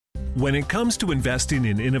When it comes to investing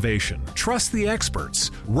in innovation, trust the experts.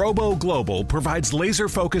 Robo Global provides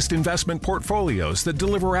laser-focused investment portfolios that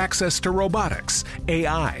deliver access to robotics,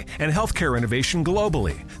 AI, and healthcare innovation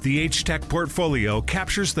globally. The H-Tech portfolio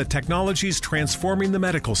captures the technologies transforming the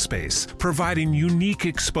medical space, providing unique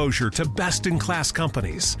exposure to best-in-class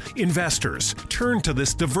companies. Investors, turn to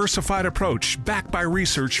this diversified approach backed by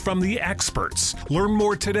research from the experts. Learn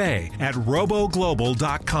more today at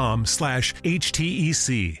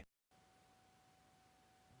roboglobal.com/HTEC.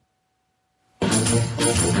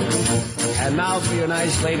 And now for you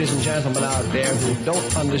nice ladies and gentlemen out there who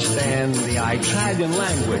don't understand the Italian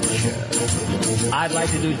language, I'd like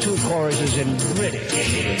to do 2 choruses in British.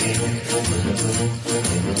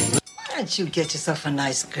 Why don't you get yourself a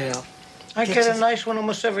nice girl? I get a nice one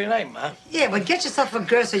almost every night, ma. Yeah, but get yourself a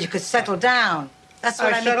girl so you could settle down. That's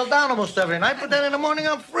what I mean. settle down almost every night, but then in the morning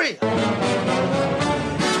I'm free.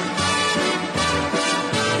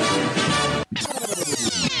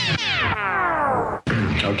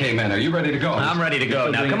 Okay, man, are you ready to go? I'm ready to go.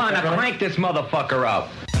 Now, come on, now crank this motherfucker up.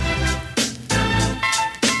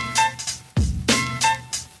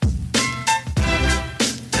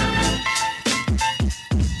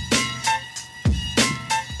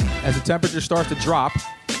 As the temperature starts to drop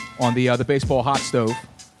on the baseball hot stove,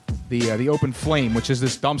 the open flame, which is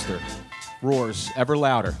this dumpster, roars ever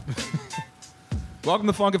louder. Welcome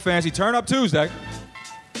to Funk and Fancy Turn Up Tuesday.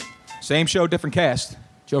 Same show, different cast.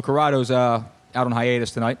 Joe Corrado's out on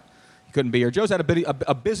hiatus tonight. He couldn't be here. Joe's had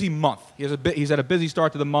a busy month. He's had a busy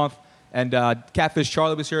start to the month. And Catfish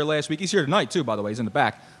Charlie was here last week. He's here tonight, too, by the way. He's in the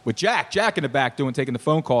back with Jack. Jack in the back taking the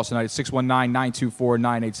phone calls tonight at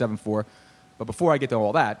 619-924-9874. But before I get to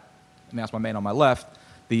all that, let me ask my man on my left,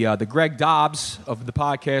 the Greg Dobbs of the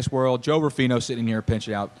podcast world, Joe Ruffino, sitting here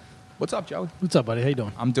pinching out. What's up, Joey? What's up, buddy? How you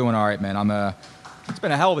doing? I'm doing all right, man. It's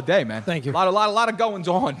been a hell of a day, man. Thank you. A lot of goings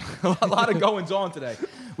on. a lot of goings on today.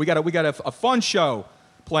 We got a fun show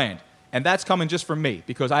planned, and that's coming just from me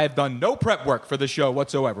because I have done no prep work for the show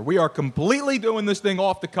whatsoever. We are completely doing this thing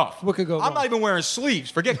off the cuff. What could go wrong? I'm not even wearing sleeves.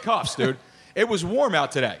 Forget cuffs, dude. It was warm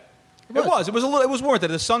out today. It was warm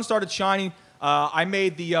today. The sun started shining. I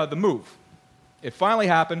made the move. It finally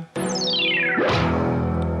happened.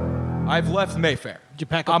 I've left Mayfair. Did you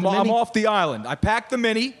pack up the Mini? I'm off the island. I packed the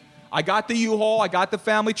Mini. I got the U-Haul. I got the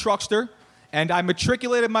family truckster. And I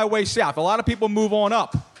matriculated my way south. A lot of people move on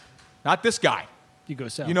up. Not this guy. You go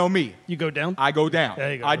south. You know me. You go down? I go down.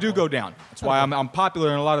 There you go. I do go down. That's why I'm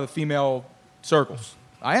popular in a lot of the female circles.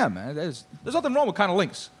 I am, man. There's nothing wrong with kind of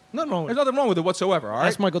links. Nothing wrong with There's nothing wrong with it whatsoever, all right?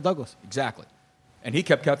 That's Michael Douglas. Exactly. And he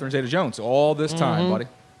kept Catherine Zeta-Jones all this time, buddy.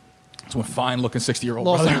 That's one fine-looking 60-year-old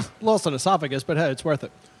brother. Lost an esophagus, but hey, it's worth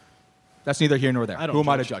it. That's neither here nor there. Who am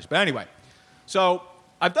I to judge? But anyway, so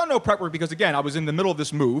I've done no prep work because, again, I was in the middle of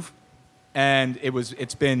this move, and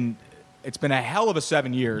it's been a hell of a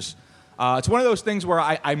 7 years. It's one of those things where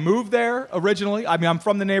I moved there originally. I mean, I'm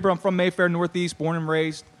from the neighborhood. I'm from Mayfair, Northeast, born and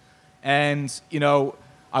raised. And,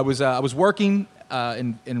 I was working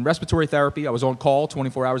in respiratory therapy. I was on call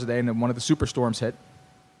 24 hours a day, and then one of the superstorms hit.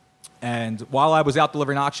 And while I was out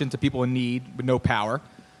delivering oxygen to people in need with no power,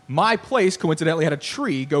 my place coincidentally had a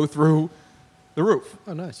tree go through the roof.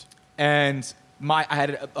 Oh, nice. And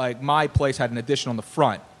my place had an addition on the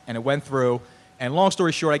front, and it went through. And long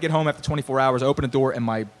story short, I get home after 24 hours, I open the door, and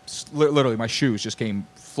literally my shoes just came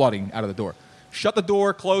flooding out of the door. Shut the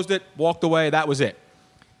door, closed it, walked away. That was it.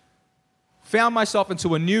 Found myself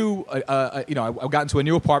into I got into a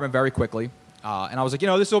new apartment very quickly. And I was like,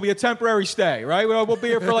 this will be a temporary stay, right? We'll be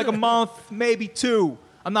here for like a month, maybe 2.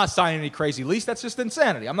 I'm not signing any crazy lease. That's just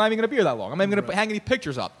insanity. I'm not even going to be here that long. I'm not even going to hang any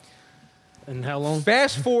pictures up. And how long?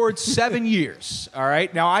 Fast forward 7 years, all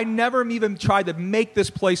right? Now, I never even tried to make this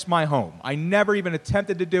place my home. I never even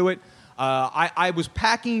attempted to do it. I was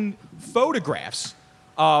packing photographs,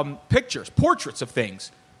 pictures, portraits of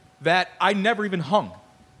things that I never even hung.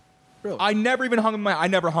 Really? I never even hung I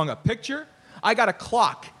never hung a picture. I got a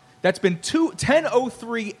clock that's been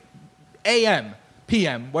 10:03 a.m.,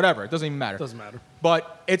 p.m., whatever. It doesn't even matter. Doesn't matter.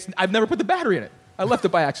 But I've never put the battery in it. I left it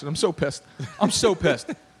by accident. I'm so pissed.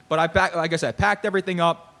 But like I said, packed everything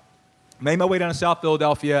up, made my way down to South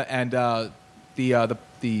Philadelphia, and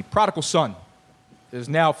the prodigal son is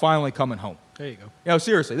now finally coming home. There you go.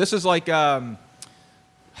 Seriously, this is like, man,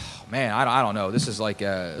 I don't know. This is like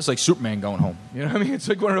it's like Superman going home. You know what I mean? It's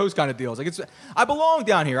like one of those kind of deals. Like I belong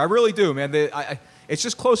down here. I really do, man. It's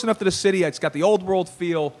just close enough to the city. It's got the old world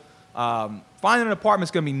feel. Finding an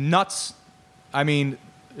apartment's going to be nuts. I mean,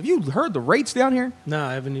 have you heard the rates down here? No,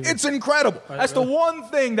 I haven't even. It's incredible. That's the one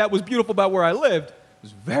thing that was beautiful about where I lived. It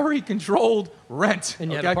was very controlled rent.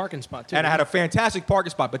 And you had a parking spot, too. And I had a fantastic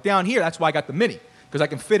parking spot. But down here, that's why I got the Mini. because I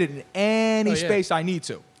can fit it in any yeah. space I need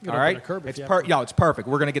to. Get All up on right? a curb if It's you have to. yeah, it's perfect.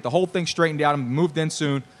 We're going to get the whole thing straightened out and moved in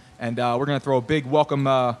soon, and we're going to throw a big welcome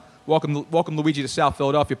Luigi to South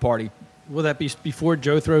Philadelphia party. Will that be before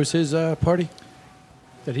Joe throws his party?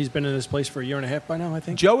 That he's been in his place for a year and a half by now, I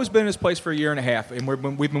think. Joe has been in his place for a year and a half, and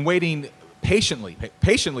we've been waiting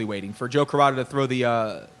patiently waiting for Joe Corrado to throw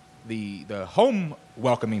the home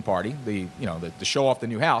welcoming party, the show off the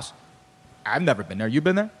new house. I've never been there. You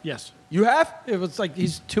been there? Yes. You have? It was like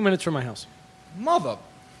he's 2 minutes from my house. Mother.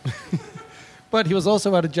 But he was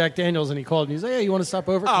also out of Jack Daniels, and he called me. He's like, hey, you want to stop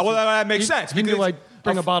over? Oh, well, that makes sense. He knew because I'd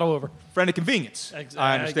bring a bottle over. friend of convenience.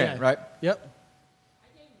 I understand, yeah. right? Yep.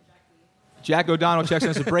 Jack O'Donnell checks in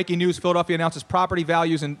and says, breaking news, Philadelphia announces property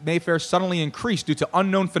values in Mayfair suddenly increased due to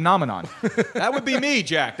unknown phenomenon. That would be me,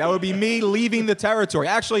 Jack. That would be me leaving the territory.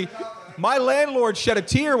 Actually, my landlord shed a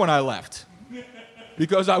tear when I left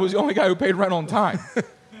because I was the only guy who paid rent on time.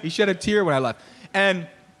 He shed a tear when I left. And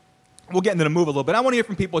we'll get into the move a little bit. I want to hear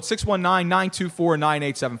from people at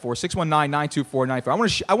 619-924-9874,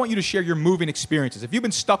 619-924-94. I want you to share your moving experiences. If you've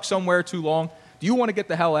been stuck somewhere too long, do you want to get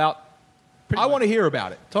the hell out? I want to hear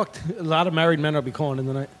about it. A lot of married men will be calling in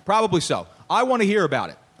tonight. Probably so. I want to hear about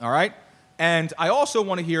it, all right? And I also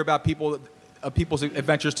want to hear about people's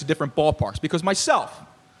adventures to different ballparks, because myself,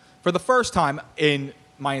 for the first time in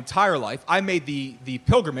my entire life, I made the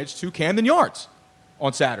pilgrimage to Camden Yards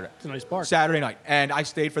on Saturday. It's a nice park. Saturday night. And I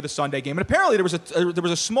stayed for the Sunday game. And apparently there was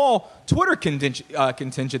a small Twitter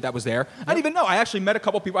contingent that was there. I didn't even know. I actually met a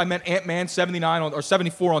couple people. I met Ant-Man 79 or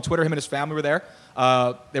 74 on Twitter. Him and his family were there.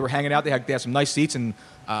 They were hanging out. They had some nice seats. And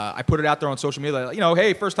I put it out there on social media. Like,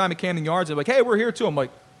 hey, first time at Camden Yards. They're like, hey, we're here too. I'm like,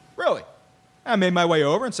 really? I made my way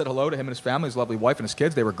over and said hello to him and his family, his lovely wife and his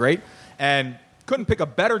kids. They were great. And couldn't pick a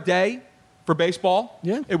better day for baseball.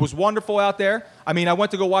 Yeah. It was wonderful out there. I mean, I went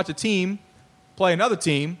to go watch a team play another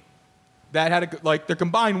team that had their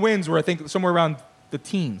combined wins were, I think, somewhere around the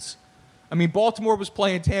teens. I mean, Baltimore was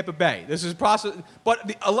playing Tampa Bay. This is process, but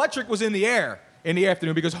the electric was in the air in the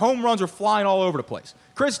afternoon because home runs were flying all over the place.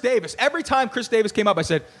 Chris Davis, every time Chris Davis came up, I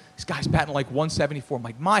said, this guy's batting like 174. I'm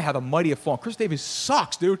like, how the mighty have fallen. Chris Davis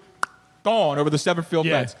sucks, dude. Gone over the seventh field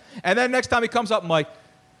fence. And then next time he comes up, I'm like,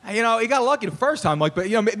 he got lucky the first time. Like, but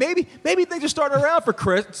maybe things are starting around for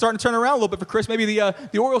Chris, starting to turn around a little bit for Chris. Maybe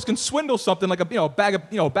the Orioles can swindle something like a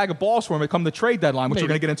bag of balls for him come the trade deadline, which we're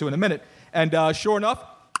going to get into in a minute. And sure enough,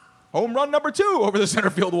 home run number 2 over the center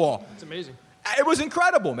field wall. It's amazing. It was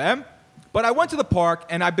incredible, man. But I went to the park,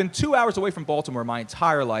 and I've been 2 hours away from Baltimore my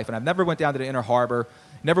entire life, and I've never went down to the Inner Harbor,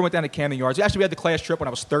 never went down to Camden Yards. Actually, we had the class trip when I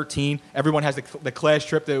was 13. Everyone has the class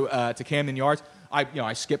trip to Camden Yards.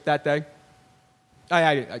 I skipped that day.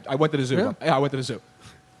 I went to the zoo. Really? Yeah, I went to the zoo.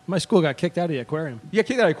 My school got kicked out of the aquarium. Yeah,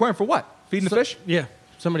 kicked out of the aquarium for what? Feeding the fish? Yeah.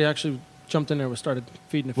 Somebody actually jumped in there and started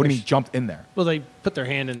feeding the fish. What do you mean jumped in there? Well, they put their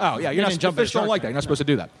hand in. Oh, yeah. They didn't jump in Fish don't like that. You're not supposed to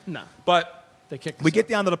do that. No. But They kicked we us get out.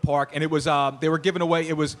 down to the park, and it was they were giving away.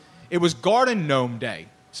 It was Garden Gnome Day.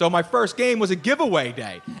 So my first game was a giveaway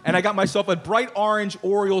day, and I got myself a bright orange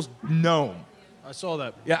Orioles gnome. I saw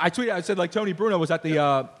that. Yeah, I tweeted. I said like Tony Bruno was at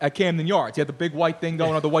the at Camden Yards. He had the big white thing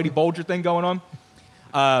going on, the Whitey Bulger thing going on.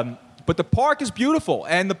 But the park is beautiful,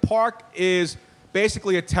 and the park is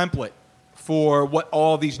basically a template for what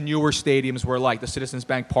all these newer stadiums were like, the Citizens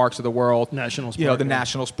Bank Parks of the world. Nationals the Park, yeah.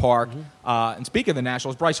 Nationals Park. And speaking of the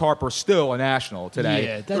Nationals, Bryce Harper is still a National today.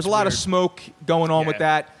 Yeah, that's There's a lot of weird. smoke going on with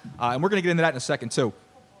Yeah. that, and we're going to get into that in a second, too.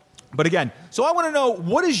 But again, so I want to know,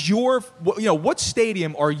 what is what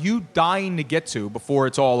stadium are you dying to get to before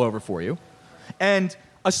it's all over for you? And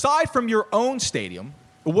aside from your own stadium,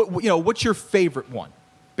 what's your favorite one,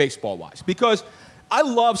 baseball-wise? Because I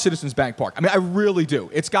love Citizens Bank Park. I mean, I really do.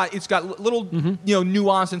 It's got little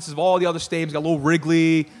nuances of all the other stadiums. It's got a little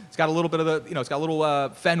Wrigley. It's got a little bit of it's got a little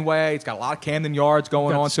Fenway. It's got a lot of Camden Yards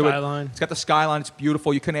going on to skyline. it. It's got the skyline. It's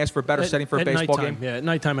beautiful. You couldn't ask for a better setting for a baseball nighttime, game. Yeah, at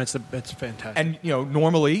nighttime, it's fantastic. And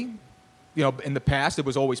normally, in the past, it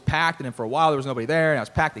was always packed, and then for a while there was nobody there, and now it's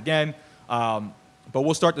packed again. But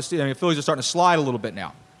we'll start to see. the Phillies are starting to slide a little bit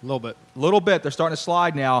now. a little bit. A little bit. They're starting to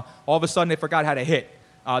slide now. All of a sudden, they forgot how to hit.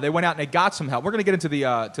 They went out and they got some help. We're going to get into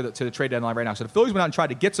the trade deadline right now. So the Phillies went out and tried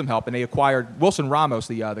to get some help, and they acquired Wilson Ramos,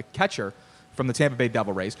 the catcher from the Tampa Bay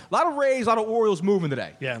Devil Rays. A lot of Rays, a lot of Orioles moving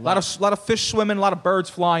today. Yeah, a lot of fish swimming, a lot of birds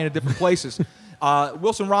flying in different places.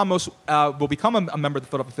 Wilson Ramos will become a member of the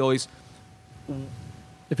Philadelphia Phillies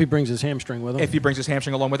If he brings his hamstring with him. if he brings his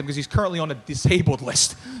hamstring along with him, because he's currently on a disabled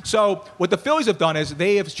list. So what the Phillies have done is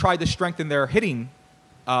they have tried to strengthen their hitting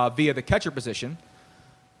via the catcher position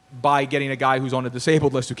by getting a guy who's on a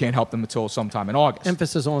disabled list who can't help them until sometime in August.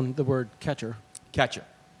 Emphasis on the word catcher. Catcher.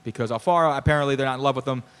 Because Alfaro, apparently they're not in love with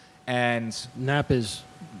him. And Knapp is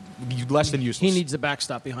less than useless. He needs the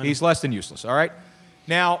backstop behind him. He's less than useless, all right?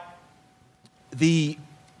 Now, the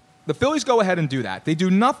Phillies go ahead and do that. They do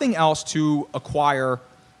nothing else to acquire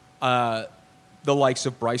the likes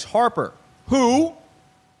of Bryce Harper, who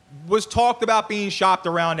was talked about being shopped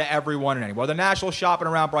around to everyone and anyone. The Nationals shopping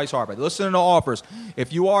around Bryce Harper. Listening to offers.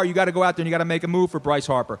 If you are, you got to go out there and you got to make a move for Bryce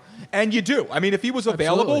Harper. And you do. I mean, if he was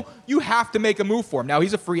available, Absolutely. you have to make a move for him. Now,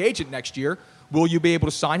 he's a free agent next year. Will you be able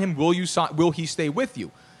to sign him? Will he stay with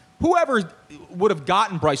you? Whoever would have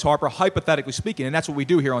gotten Bryce Harper, hypothetically speaking, and that's what we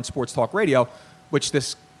do here on Sports Talk Radio, which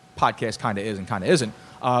this podcast kind of is and kind of isn't,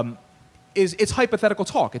 it's hypothetical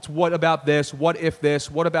talk. It's what about this? What if this?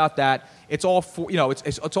 What about that? It's all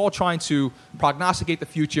it's all trying to prognosticate the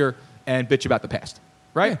future and bitch about the past,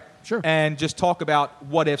 right? Yeah, sure. And just talk about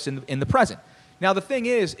what ifs in the present. Now the thing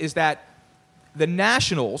is that the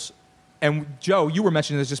Nationals, and Joe, you were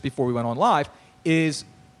mentioning this just before we went on live, is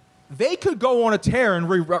they could go on a tear and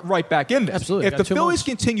right back in this. Absolutely. If Got the 2 Phillies months.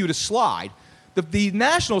 continue to slide, the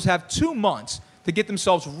Nationals have 2 months to get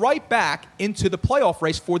themselves right back into the playoff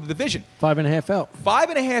race for the division. 5.5 out.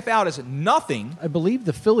 5.5 out is nothing. I believe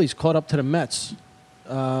the Phillies caught up to the Mets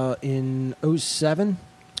in 07.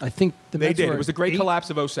 I think the They Mets did. were It was the great 8. collapse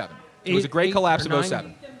of 07. It was a great 8 collapse or of 9.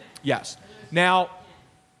 07. Yes. Now,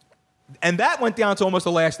 and that went down to almost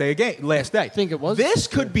the last day. I think it was. This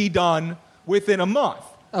could be done within a month.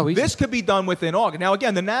 Oh, easy. This could be done within August. Now,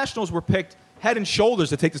 again, the Nationals were picked head and shoulders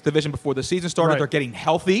to take this division before the season started. Right. They're getting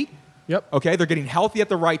healthy. Yep. Okay, they're getting healthy at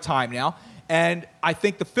the right time now. And I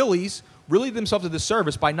think the Phillies really did themselves a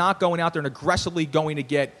disservice by not going out there and aggressively going to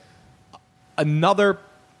get another,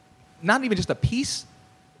 not even just a piece,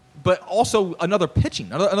 but also another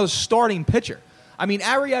pitching, another starting pitcher. I mean,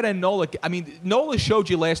 Arrieta and Nola, Nola showed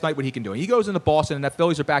you last night what he can do. He goes into Boston, and the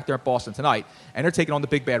Phillies are back there in Boston tonight, and they're taking on the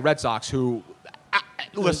big bad Red Sox, who,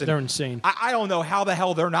 listen. They're insane. I don't know how the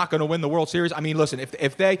hell they're not going to win the World Series. I mean, listen,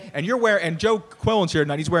 if they, and you're wearing, and Joe Quillen's here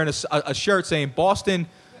tonight, he's wearing a shirt saying Boston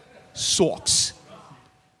Sox.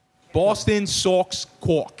 Boston Sox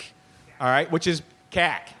Cork. All right, which is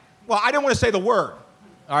cack. Well, I didn't want to say the word.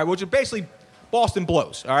 All right, which is basically Boston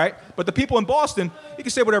blows. All right, but the people in Boston, you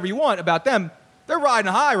can say whatever you want about them. They're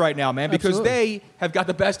riding high right now, man, because Absolutely. they have got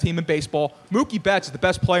the best team in baseball. Mookie Betts is the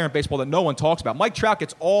best player in baseball that no one talks about. Mike Trout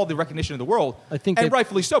gets all the recognition in the world, I think and they-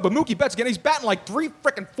 rightfully so. But Mookie Betts, again, he's batting like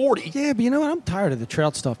 340. Yeah, but you know what? I'm tired of the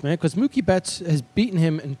Trout stuff, man, because Mookie Betts has beaten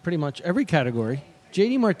him in pretty much every category.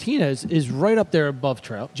 J.D. Martinez is right up there above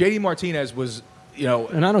Trout. J.D. Martinez was,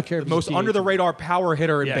 And I don't care if the he's most a under-the-radar power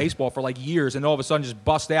hitter in Yeah. baseball for like years, and all of a sudden just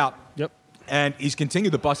bust out. Yep. And he's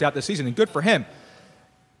continued to bust out this season, and good for him.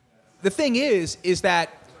 The thing is that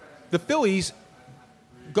the Phillies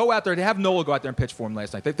go out there. They have Nola go out there and pitch for him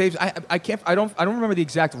last night. I don't remember the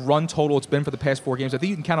exact run total it's been for the past 4 games. I think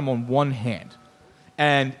you can count them on one hand,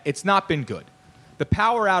 and it's not been good. The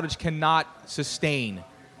power outage cannot sustain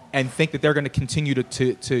and think that they're going to continue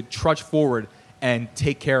to trudge forward and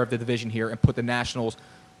take care of the division here and put the Nationals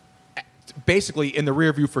basically in the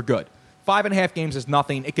rear view for good. 5.5 games is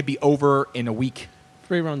nothing. It could be over in a week.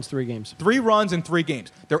 3 runs, 3 games. 3 runs in 3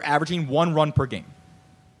 games. They're averaging 1 run per game.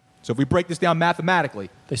 So if we break this down mathematically,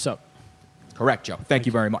 They suck. correct, Joe. Thank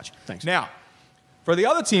you very much. Thanks. Now, for the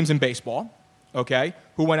other teams in baseball, okay,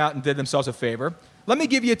 who went out and did themselves a favor, let me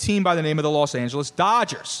give you a team by the name of the Los Angeles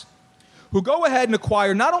Dodgers, who go ahead and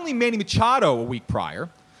acquire not only Manny Machado a week prior,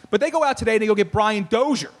 but they go out today and they go get Brian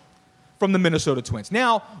Dozier from the Minnesota Twins.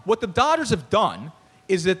 Now, what the Dodgers have done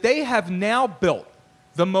is that they have now built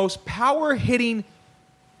the most power-hitting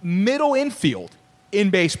middle infield in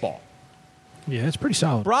baseball. Yeah, it's pretty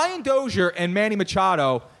solid. Brian Dozier and Manny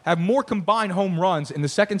Machado have more combined home runs in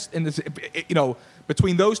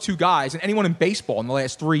between those two guys than anyone in baseball in the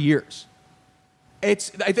last 3 years. I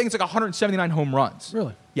think it's like 179 home runs.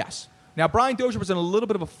 Really? Yes. Now, Brian Dozier was in a little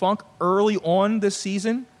bit of a funk early on this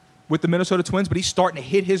season with the Minnesota Twins, but he's starting to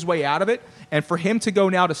hit his way out of it. And for him to go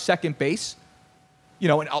now to second base,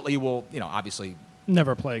 and Utley will, obviously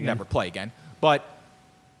Never play again. never play again. But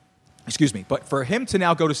for him to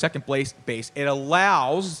now go to second base, it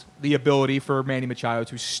allows the ability for Manny Machado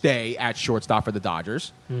to stay at shortstop for the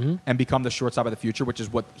Dodgers and become the shortstop of the future, which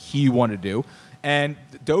is what he wanted to do. And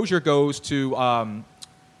Dozier goes to,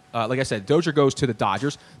 like I said, Dozier goes to the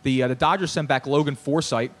Dodgers. The Dodgers sent back Logan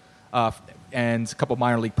Forsythe and a couple of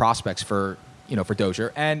minor league prospects for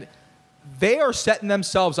Dozier, and they are setting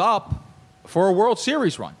themselves up for a World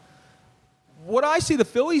Series run. What I see the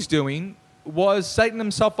Phillies doing was setting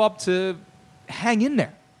themselves up to hang in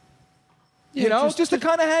there. Yeah, Just to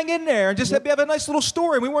kind of hang in there and just have a nice little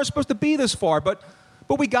story. We weren't supposed to be this far, but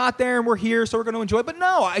But we got there and we're here, so we're going to enjoy it. But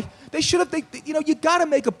no, they should have. You got to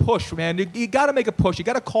make a push, man. You got to make a push. You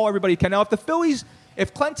got to call everybody you can. Now, if the Phillies,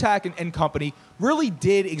 if Klentak and company really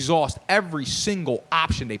did exhaust every single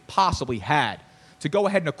option they possibly had to go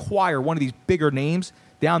ahead and acquire one of these bigger names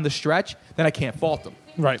down the stretch, then I can't fault them.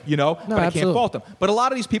 Right. You know, No, but I absolutely. can't fault them. But a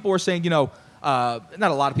lot of these people were saying, not a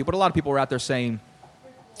lot of people, but a lot of people were out there saying,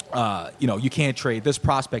 you can't trade this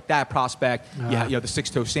prospect, that prospect, the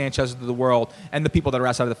Sixto Sanchez of the world, and the people that are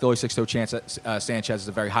outside of the Philly. Sixto Sanchez is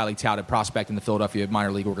a very highly touted prospect in the Philadelphia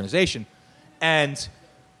minor league organization. And,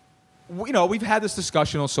 we've had this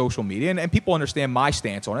discussion on social media, and people understand my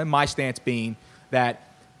stance on it, my stance being that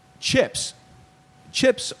chips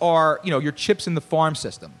are, your chips in the farm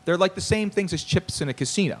system. They're like the same things as chips in a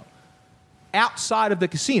casino. Outside of the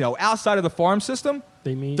casino, outside of the farm system,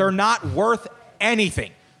 they're not worth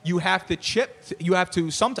anything. You have to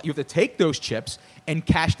take those chips and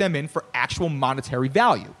cash them in for actual monetary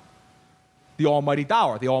value. The almighty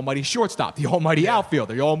dollar, the almighty shortstop, the almighty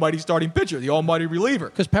outfielder, the almighty starting pitcher, the almighty reliever.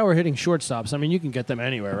 Because power hitting shortstops, you can get them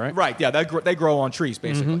anywhere, right? Right, yeah, they grow on trees,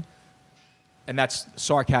 basically. Mm-hmm. And that's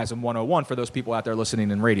sarcasm 101 for those people out there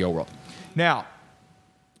listening in radio world. Now,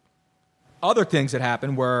 other things that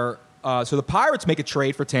happened were, so the Pirates make a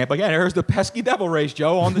trade for Tampa. Again, there's the pesky Devil Rays,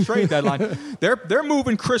 Joe, on the trade deadline. They're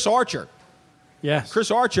moving Chris Archer. Yes.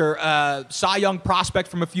 Chris Archer, Cy Young prospect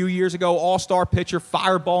from a few years ago, all-star pitcher,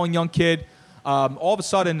 fireballing young kid. All of a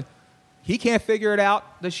sudden, he can't figure it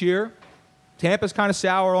out this year. Tampa's kind of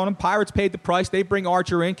sour on him. Pirates paid the price. They bring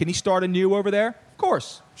Archer in. Can he start anew over there? Of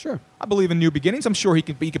course. Sure. I believe in new beginnings. I'm sure he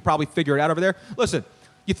could probably figure it out over there. Listen,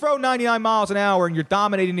 you throw 99 miles an hour and you're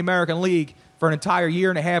dominating the American League for an entire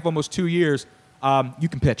year and a half, almost 2 years, you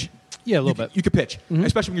can pitch. Yeah, a little bit. You can pitch,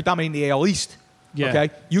 especially when you're dominating the AL East. Yeah.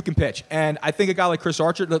 Okay? You can pitch. And I think a guy like Chris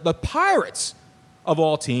Archer, the Pirates of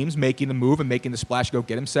all teams making the move and making the splash to go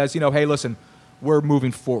get him says, hey, listen, we're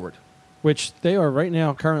moving forward. Which they are right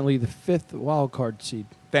now currently the 5th wild card seed.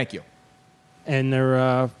 Thank you. And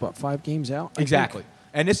they're, 5 games out? Exactly.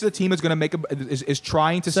 And this is a team that's going to make is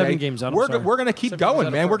trying to 7 say games out. we're going to keep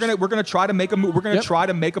going, man. We're going to try to make a move. We're going to try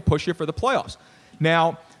to make a push here for the playoffs.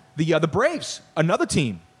 Now, the Braves, another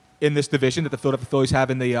team in this division that the Philadelphia Phillies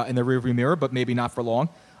have in the rearview mirror, but maybe not for long.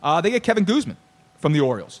 They get Kevin Guzman from the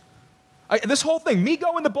Orioles. This whole thing, me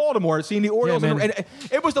going to Baltimore and seeing the Orioles, and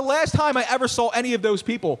it was the last time I ever saw any of those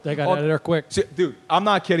people. They got out of there quick. Dude, I'm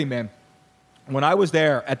not kidding, man. When I was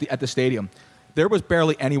there at the stadium, there was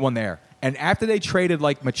barely anyone there. And after they traded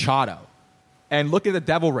like Machado, and look at the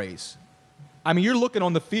Devil Rays, you're looking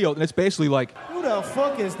on the field, and it's basically like, who the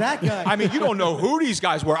fuck is that guy? you don't know who these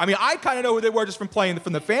guys were. I kind of know who they were just from playing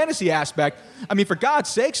from the fantasy aspect. For God's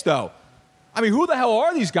sakes, though. Who the hell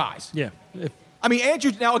are these guys? Yeah.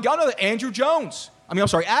 Andrew Jones.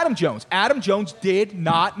 Adam Jones. Adam Jones did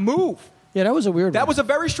not move. Yeah, that was a weird one. That was a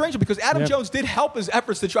very strange one because Adam Jones did help his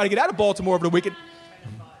efforts to try to get out of Baltimore over the weekend.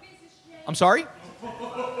 I'm sorry?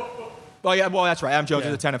 Well, that's right. Adam Jones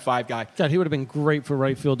is a 10-5 guy. God, he would have been great for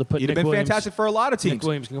right field to put He'd have Nick been Williams. fantastic for a lot of teams. Nick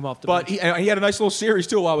Williams can come off the bench. bench. He had a nice little series,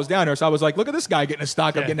 too, while I was down there. So I was like, look at this guy getting a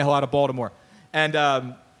stock up, getting the hell out of Baltimore. And,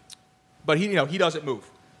 but he doesn't move.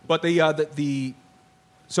 But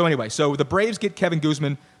so the Braves get Kevin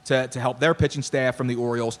Guzman to help their pitching staff from the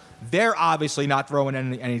Orioles. They're obviously not throwing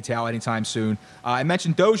any towel anytime soon. I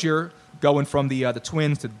mentioned Dozier going from the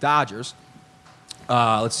Twins to the Dodgers.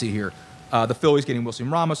 Let's see here. The Phillies getting Wilson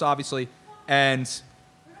Ramos, obviously. And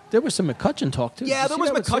there was some McCutchen talk, too. Yeah, there was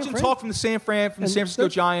McCutchen talk from the San Francisco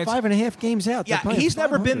Giants. 5.5 games out. Yeah, he's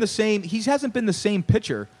never been the same. He hasn't been the same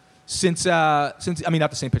pitcher since not the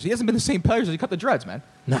same pitcher. He hasn't been the same player since he cut the dreads, man.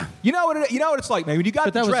 Nah. You know what it's like, man. When you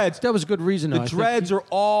got the dreads. That was a good reason. The dreads are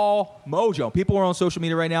all mojo. People are on social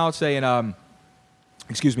media right now saying,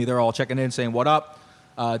 they're all checking in saying, what up?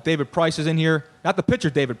 David Price is in here. Not the pitcher,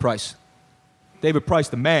 David Price. David Price,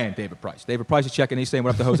 the man, David Price. David Price is checking. He's saying, what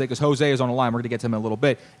up to Jose? Because Jose is on the line. We're going to get to him in a little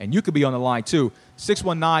bit. And you could be on the line, too.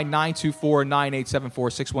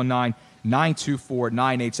 619-924-9874.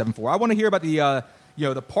 619-924-9874. I want to hear about the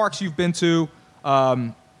parks you've been to.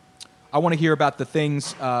 I want to hear about the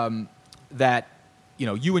things that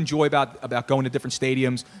you enjoy about going to different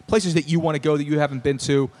stadiums, places that you want to go that you haven't been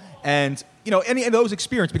to, and any of those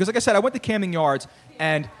experiences. Because like I said, I went to Camden Yards,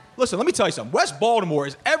 and listen, let me tell you something. West Baltimore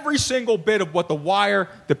is every single bit of what The Wire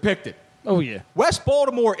depicted. Oh yeah. West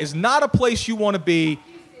Baltimore is not a place you want to be.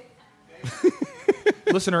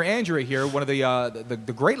 Listener Andrea here, one of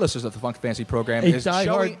the great listeners of the Funk Fantasy program, is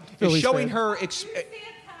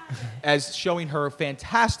showing her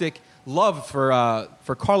fantastic love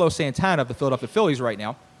for Carlos Santana of the Philadelphia Phillies right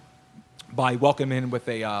now by welcoming him with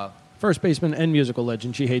a first baseman and musical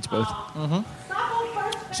legend. She hates both. Mm-hmm.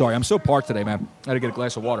 Sorry, I'm so parkhed today, man. I had to get a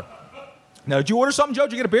glass of water. Now, did you order something, Joe?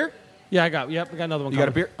 Did you get a beer? Yeah, I got another one. You got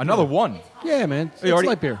a beer? Another one? Yeah, man. It's already-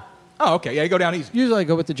 light beer. Oh, okay. Yeah, you go down easy. Usually I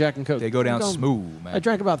go with the Jack and Coke. They go down I'm going- smooth, man. I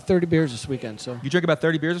drank about 30 beers this weekend, so. You drank about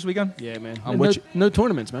 30 beers this weekend? Yeah, man. On And which- no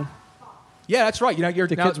tournaments, man. Yeah, that's right. You know,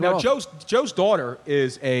 The kids were now off. Joe's daughter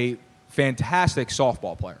is a fantastic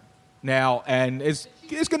softball player now, and is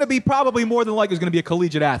going to be probably more than likely is going to be a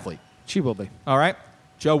collegiate athlete. She will be. All right,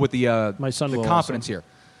 Joe with the My son the will confidence also. here.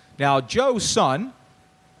 Now Joe's son,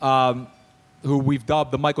 who we've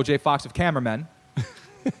dubbed the Michael J. Fox of cameramen,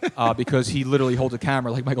 because he literally holds a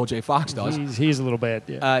camera like Michael J. Fox does. He's a little bad,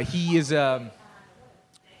 yeah. He is.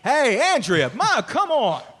 Hey, Andrea, Ma, come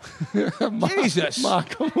on. Jesus. Ma,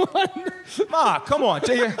 come on. Ma, come on.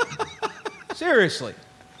 Seriously.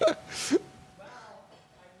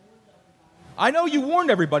 I know you warned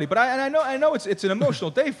everybody, but I know it's an emotional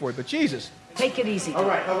day for you, but Jesus. Take it easy. All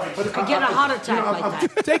right. You could get a heart attack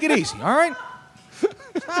like that. Take it easy, all right?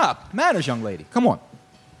 Stop. Manners, young lady. Come on.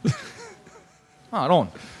 Hold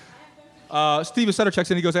on. Steven Sutter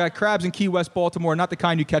checks in. He goes, I got crabs in Key West, Baltimore, not the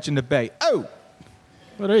kind you catch in the Bay. Oh.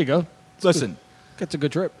 Well, there you go. Listen. That's a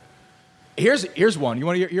good trip. Here's one. You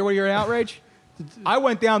want to hear an outrage? I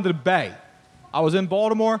went down to the Bay. I was in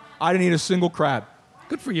Baltimore. I didn't eat a single crab.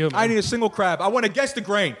 Good for you, man. I didn't eat a single crab. I went against the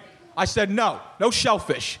grain. I said no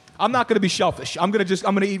shellfish. I'm not going to be shellfish. I'm going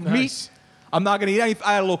to eat meat. I'm not going to eat any.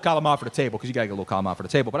 I had a little calamari for the table because you got to get a little calamari for the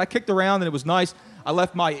table. But I kicked around and it was nice. I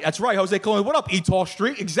left my. That's right, Jose Colon. What up, Eutaw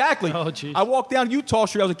Street? Exactly. Oh, jeez. I walked down Eutaw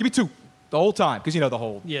Street. I was like, give me two the whole time because you know the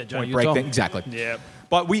whole Johnny point break Utah. thing. Exactly. Yeah.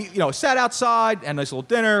 But we, sat outside, had a nice little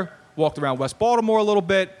dinner, walked around West Baltimore a little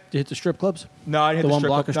bit. Did you hit the strip clubs? No, I didn't hit The the one strip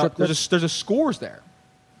block club. of No, strip clubs? there's a Scores there.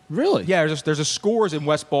 Really? Yeah, there's a Scores in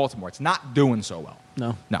West Baltimore. It's not doing so well.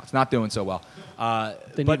 No. No, it's not doing so well.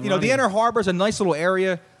 They But need the running. Inner Harbor is a nice little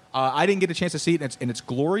area. I didn't get a chance to see it in its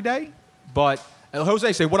glory day, but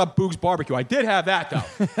Jose say, "What up, Boog's Barbecue?" I did have that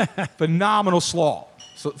though. Phenomenal slaw.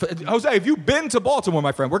 So, Jose, if you've been to Baltimore,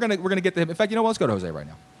 my friend, we're gonna get to him. In fact, you know what? Let's go to Jose right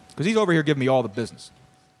now because he's over here giving me all the business.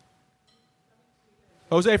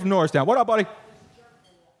 Jose from Norristown. What up, buddy?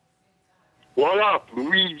 What up,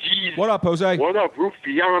 Luigi? What up, Jose? What up,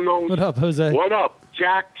 Rufiano? What up, Jose? What up,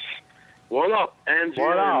 Jax? What up, Andrea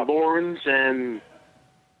What up? and Lawrence and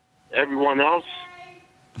everyone else?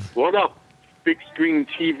 What up, Big Screen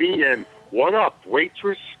TV? And what up,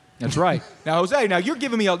 Waitress? That's right. Now, Jose,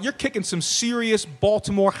 you're kicking some serious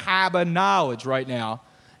Baltimore Haba knowledge right now,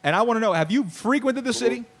 and I want to know: have you frequented the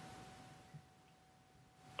city?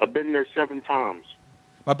 I've been there 7 times.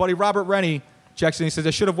 My buddy Robert Rennie checks in. He says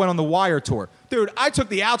I should have went on the Wire tour. Dude, I took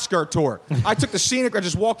the Outskirt tour. I took the scenic. I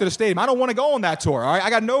just walked to the stadium. I don't want to go on that tour. All right, I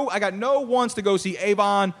got no wants to go see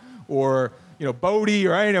Avon or Bodie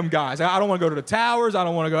or any of them guys. I don't want to go to the towers. I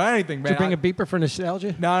don't want to go anything, man. Did you bring a beeper for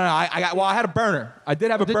nostalgia? No. I had a burner. I did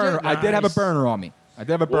have a Did burner. you? I did have a Nice. burner on me. I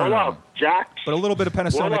did have a What burner on me. up, Jax? But a little bit of What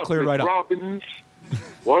penicillin up, cleared right up. Robbins?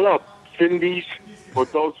 What up, Cindy's? For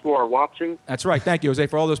those who are watching, That's right. Thank you, Jose,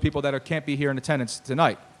 for all those people that can't be here in attendance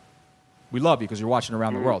tonight. We love you because you're watching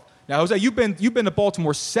around the world. Now, Jose, you've been to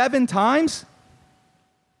Baltimore 7 times?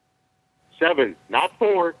 7, not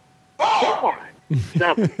 4.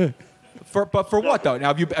 7. But for what though?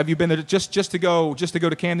 Now, have you been there just to go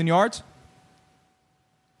to Camden Yards?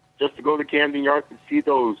 Just to go to Camden Yards and see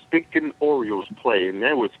those Bigton Orioles play, and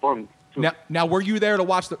that was fun. Too. Now, were you there to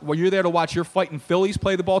watch your fighting Phillies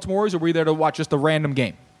play the Baltimore Orioles, or were you there to watch just a random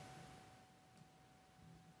game?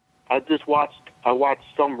 I watched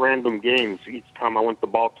some random games each time I went to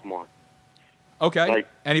Baltimore. Okay. Like,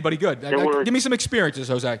 anybody good? Give me some experiences,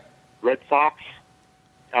 Jose. Red Sox.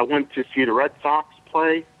 I went to see the Red Sox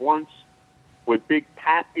play once with Big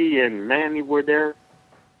Pappy and Manny were there.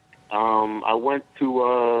 I went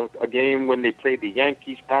to a game when they played the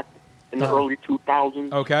Yankees back in the early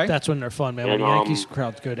 2000s. Okay. That's when they're fun, man. When And, the Yankees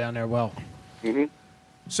crowds go down there, well. hmm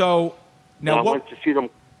So now I what? went to see them.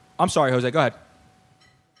 I'm sorry, Jose. Go ahead.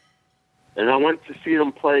 And I went to see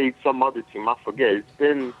them play some other team. I forget.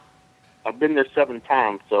 I've been there 7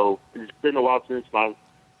 times, so it's been a while since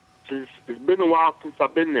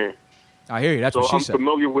I've been there. I hear you. That's So what she I'm said.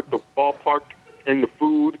 familiar with the ballpark and the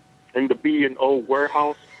food and the B&O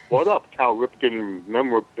warehouse. What up, Cal Ripken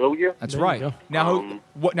memorabilia? That's There you right. go. Now,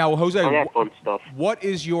 Jose, All that fun stuff. what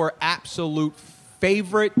is your absolute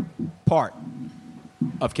favorite part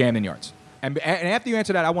of Camden Yards? And after you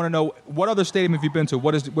answer that, I want to know what other stadium have you been to?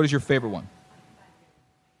 What is your favorite one?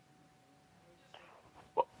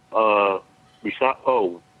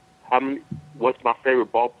 What's my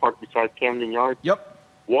favorite ballpark besides Camden Yards? Yep.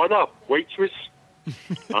 What up, Waitress?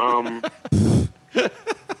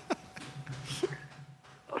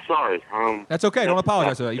 Sorry. That's okay. Don't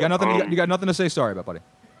apologize for that. You got nothing. You got nothing to say sorry about, buddy.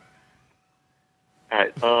 All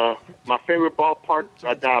right. My favorite ballpark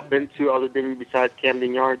that I've been to, other than besides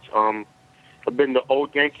Camden Yards, I've been to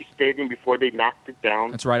Old Yankee Stadium before they knocked it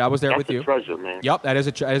down. That's right. I was there with you. That's a treasure, man. Yep, that is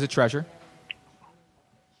a treasure.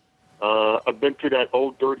 I've been to that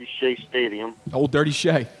old Dirty Shea Stadium. Old Dirty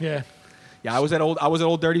Shea. Yeah. Yeah, I was at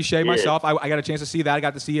old Dirty Shea myself. I got a chance to see that. I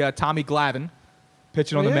got to see Tommy Glavine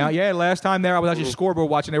pitching on the mound. Yeah, last time there, I was actually scoreboard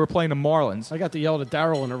watching. They were playing the Marlins. I got to yell at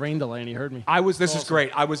Darryl in a rain delay, and he heard me. This is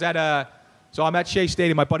great. I was at so I'm at Shea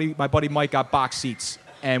Stadium. My buddy Mike got box seats,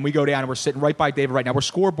 and we go down and we're sitting right by David right now. We're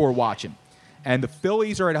scoreboard watching, and the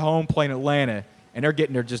Phillies are at home playing Atlanta, and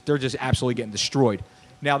they're just absolutely getting destroyed.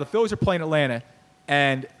 Now the Phillies are playing Atlanta,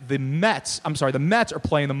 and the Mets are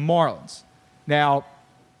playing the Marlins. Now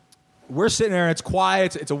we're sitting there and it's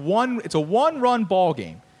quiet. It's a one-run ball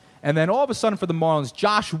game, and then all of a sudden for the Marlins,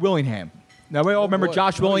 Josh Willingham. Now we all remember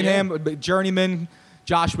Josh Willingham, journeyman.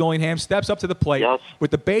 Josh Willingham steps up to the plate with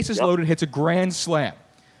the bases loaded, hits a grand slam.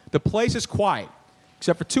 The place is quiet,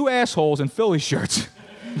 except for two assholes in Philly shirts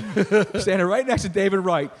standing right next to David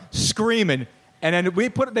Wright, screaming. And then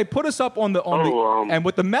they put us up on the and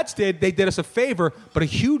what the Mets did, they did us a favor, but a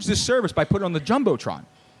huge disservice by putting it on the Jumbotron.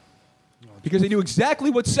 Because they knew exactly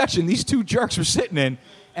what section these two jerks were sitting in,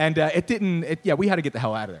 and we had to get the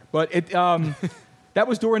hell out of there. But that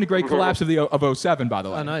was during the great collapse of 07, by the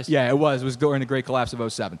way. Oh, nice. Yeah, it was. It was during the great collapse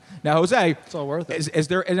of 07. Now, Jose, it's all worth it. Is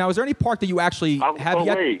there any part that you actually have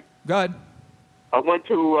yet? Wait. Go ahead. I went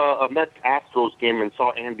to a Mets Astros game and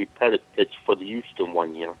saw Andy Pettitte pitch for the Houston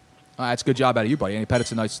one year. That's a good job out of you, buddy. Andy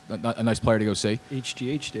Pettitte's a nice player to go see.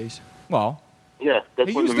 HGH days. Well, yeah,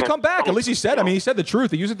 he used to come back. At least he said. I mean, he said the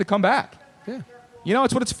truth. He used it to come back. Yeah. You know,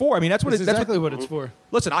 it's what it's for. I mean, that's exactly what it's for.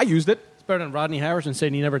 Listen, I used it. It's better than Rodney Harrison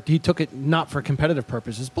saying he took it not for competitive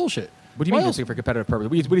purposes. Bullshit. What do you mean you take it for competitive purposes?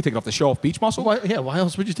 What do you take it off the show off beach muscle? Why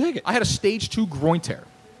else would you take it? I had a stage 2 groin tear.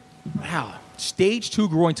 Wow. Stage 2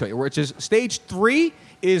 groin tear, which is stage 3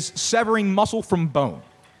 is severing muscle from bone.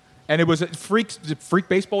 And it was a freak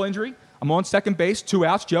baseball injury. I'm on second base, 2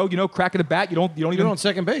 outs. Joe, cracking a bat. You don't even. You're on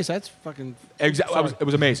second base. That's fucking. Exactly. It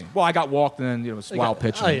was amazing. Well, I got walked and then it was wild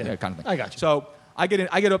pitch and kind of thing. I got you. So I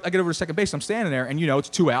get over to second base. I'm standing there, and it's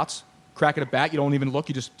 2 outs. Cracking a bat. You don't even look.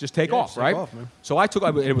 You just take off, right? Take off, man. So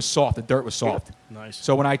it was soft. The dirt was soft. Nice.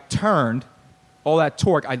 So when I turned, all that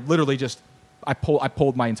torque, I literally I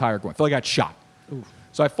pulled my entire groin. I felt like I got shot. Ooh.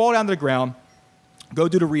 So I fall down to the ground, go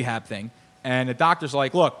do the rehab thing, and the doctor's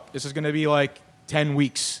like, "Look, this is going to be like 10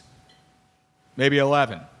 weeks, maybe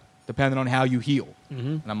 11, depending on how you heal." Mm-hmm.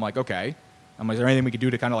 And I'm like, "Okay." I'm like, "Is there anything we could do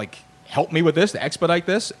to kind of like help me with this, to expedite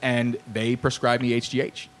this?" And they prescribed me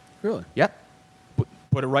HGH. Really? Yep.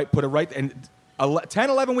 Put it right. And 10,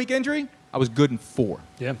 11 week injury, I was good in 4.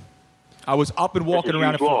 Yeah. I was up and walking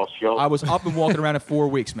around. I was up and walking around in 4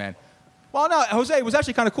 weeks, man. Well, no, Jose, it was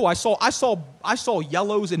actually kind of cool. I saw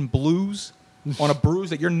yellows and blues on a bruise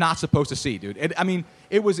that you're not supposed to see, dude.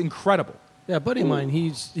 It was incredible. Yeah, a buddy of mine,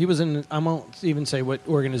 he was in, I won't even say what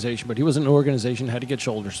organization, but he was in an organization that had to get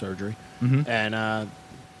shoulder surgery. Mm-hmm. And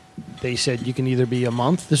they said you can either be a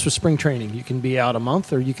month. This was spring training. You can be out a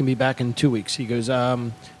month or you can be back in 2 weeks. He goes,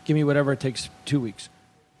 give me whatever it takes 2 weeks.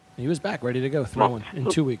 And he was back, ready to go, throwing in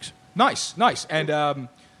 2 weeks. Nice. And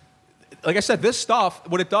like I said, this stuff,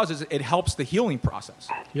 what it does is it helps the healing process.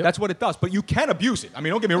 Yep. That's what it does. But you can abuse it. I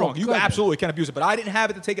mean, don't get me wrong. You absolutely can abuse it. But I didn't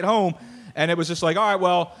have it to take it home. And it was just like, all right,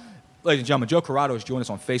 well, ladies and gentlemen, Joe Corrado is joining us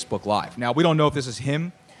on Facebook Live. Now, we don't know if this is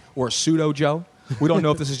him or pseudo Joe. We don't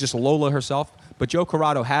know if this is just Lola herself. But Joe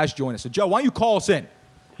Corrado has joined us. So, Joe, why don't you call us in?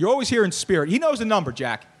 You're always here in spirit. He knows the number,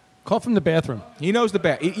 Jack. Call from the bathroom. He knows the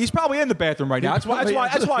bathroom. He's probably in the bathroom right now. That's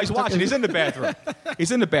why he's watching. He's in the bathroom. He's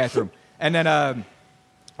in the bathroom. And then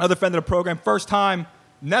another friend of the program, first time,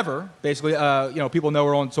 never, basically. People know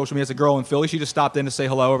her on social media as a girl in Philly. She just stopped in to say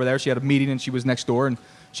hello over there. She had a meeting, and she was next door, and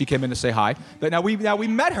she came in to say hi. But now we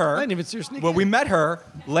met her. I didn't even see her sneak in. Well, we met her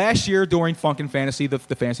last year during Funkin' Fantasy, the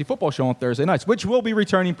fantasy football show on Thursday nights, which will be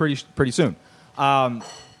returning pretty soon.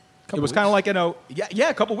 It was kind of like,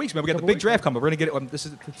 a couple weeks, man. We got the big draft coming. We're going to get it. This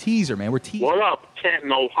is the teaser, man. We're teasing. What up,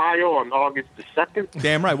 Canton, Ohio on August the 2nd?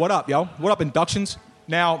 Damn right. What up, yo? What up, inductions?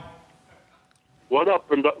 Now, what up,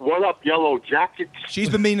 Yellow Jackets? She's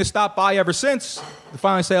been meaning to stop by ever since. To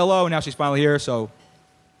finally say hello, and now she's finally here, so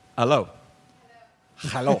hello.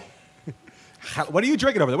 Hello. What are you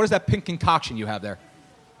drinking over there? What is that pink concoction you have there?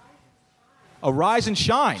 A Rise and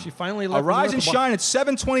Shine. She finally left. A Rise and Shine at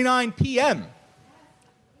 7:29 p.m.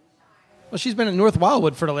 Well, she's been at North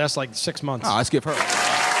Wildwood for the last 6 months. Oh, let's give her.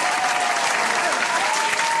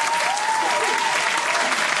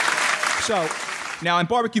 Now, and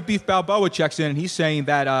Barbecue Beef Balboa checks in, and he's saying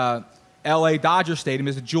that L.A. Dodger Stadium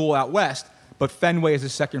is a jewel out west, but Fenway is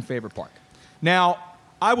his second favorite park. Now,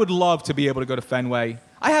 I would love to be able to go to Fenway.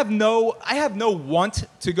 I have no want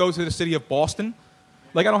to go to the city of Boston.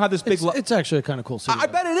 Like, I don't have this big... It's actually a kind of cool city. I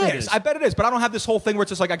bet it is. I bet it is. But I don't have this whole thing where it's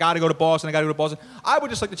just like, I got to go to Boston. I would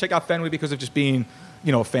just like to check out Fenway because of just being,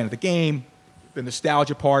 a fan of the game, the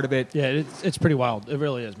nostalgia part of it. Yeah, it's pretty wild. It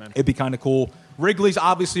really is, man. It'd be kind of cool. Wrigley's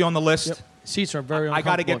obviously on the list. Yep. Seats are very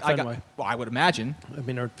uncomfortable at Fenway. Well, I would imagine. I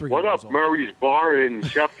mean, they're 3 What up, Murray's Bar in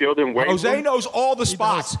Sheffield and Waveland? Jose knows all the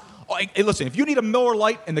spots. Oh, hey, listen, if you need a Miller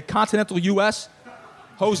Lite in the continental U.S.,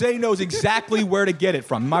 Jose knows exactly where to get it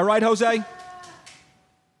from. Am I right, Jose?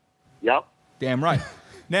 Yep. Damn right.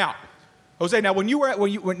 Now, Jose, when you're at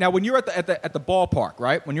the ballpark,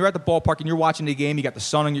 right? When you're at the ballpark and you're watching the game, you got the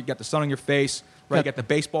sun on your face, right? You got the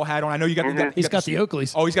baseball hat on. I know you got He's got the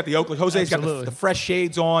Oakleys. Oh, he's got the Oakleys. Jose's got the fresh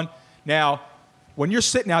shades on. Now, when you're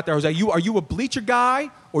sitting out there, Jose, are you a bleacher guy,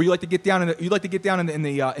 or you like to get down in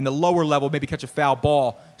the lower level, maybe catch a foul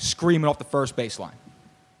ball, screaming off the first baseline?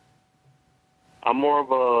 I'm more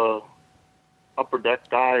of a upper deck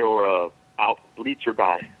guy or a out bleacher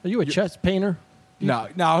guy. Are you a chest painter? No,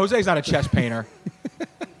 Jose's not a chest painter.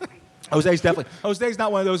 Jose's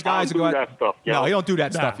not one of those guys who do that stuff. Yo. No, he don't do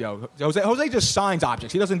that stuff, yo. Jose just signs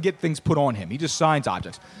objects. He doesn't get things put on him. He just signs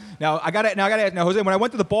objects. Now, Jose, when I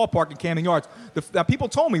went to the ballpark in Camden Yards, people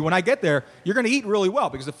told me when I get there, you're going to eat really well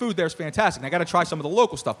because the food there is fantastic. And I got to try some of the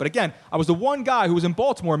local stuff. But again, I was the one guy who was in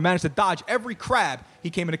Baltimore and managed to dodge every crab he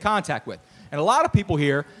came into contact with. And a lot of people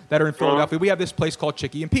here that are in Philadelphia, we have this place called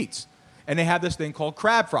Chicky and Pete's. And they have this thing called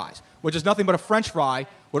crab fries, which is nothing but a French fry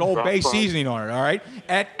with Old Bay seasoning on it, all right?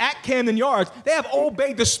 And at Camden Yards, they have Old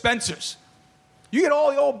Bay dispensers. You get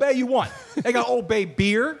all the Old Bay you want. They got Old Bay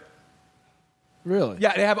beer. Really?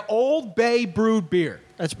 Yeah, they have Old Bay brewed beer.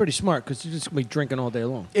 That's pretty smart because you're just going to be drinking all day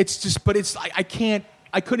long.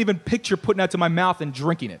 I couldn't even picture putting that to my mouth and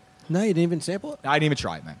drinking it. No, you didn't even sample it? I didn't even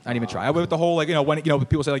try it, man. I went with the whole, when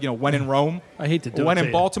people say, when in Rome. I hate to do it When to in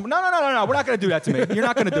you. Baltimore. No. We're not going to do that to me. You're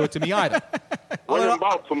not going to do it to me either. When in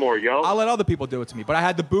Baltimore, yo. I'll let other people do it to me. But I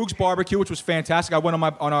had the Boogs Barbecue, which was fantastic. I went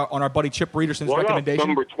on our buddy Chip Reederson's recommendation. Up,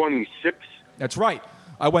 number 26? That's right.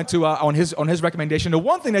 I went to on his recommendation. The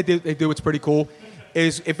one thing they do, it's pretty cool,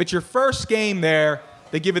 is if it's your first game there,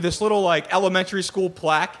 they give you this little elementary school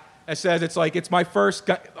plaque that says it's my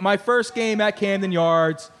first game at Camden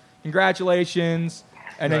Yards. Congratulations,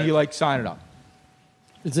 and then you sign it up.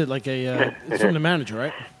 Is it it's from the manager,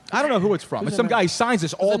 right? I don't know who it's from. It's some guy who signs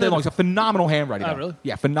this all day long. It's a phenomenal handwriting. Oh, really?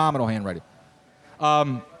 Yeah, phenomenal handwriting.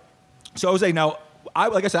 So Jose, now,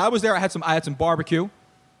 like I said, I was there. I had some barbecue,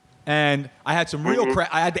 and I had some real crab.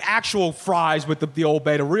 I had the actual fries with the Old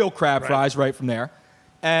Bay, the real crab fries right from there,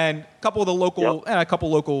 and a couple of the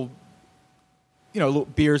local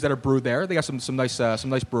beers that are brewed there. They got some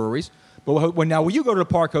nice breweries. But when you go to the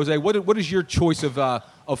park, Jose, what is your choice of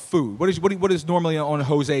food? What is normally on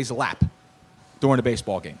Jose's lap during the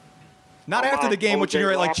baseball game? Not after the game, which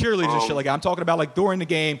you're like cheerleaders and shit like that. I'm talking about during the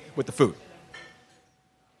game with the food.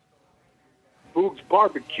 Boogs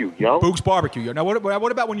Barbecue, yo. Boogs Barbecue, yo. Now,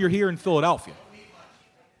 what about when you're here in Philadelphia?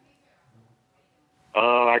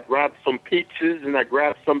 I grabbed some peaches and I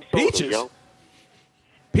grabbed some soda, Peaches? yo.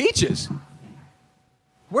 Peaches?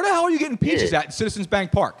 Where the hell are you getting peaches at in Citizens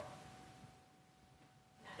Bank Park?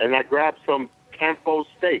 And I grabbed some Campo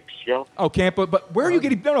steaks, yo. Oh, Campo, but where are you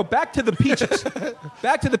getting... No, back to the peaches.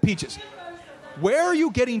 Back to the peaches. Where are you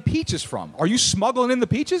getting peaches from? Are you smuggling in the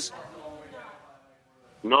peaches?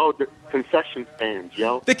 No, the concession stands,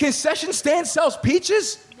 yo. The concession stand sells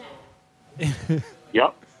peaches?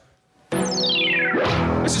 Yep.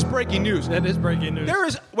 This is breaking news. That is breaking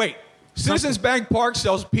news. Citizens Bank Park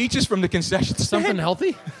sells peaches from the concession stand? Something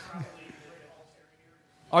healthy?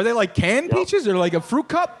 Are they like canned peaches or like a fruit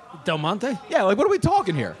cup? Del Monte? Yeah, what are we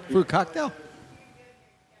talking here? Fruit cocktail?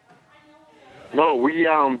 No,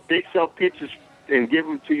 they sell peaches and give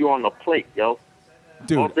them to you on a plate, yo.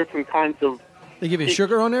 Dude. All different kinds of... They give you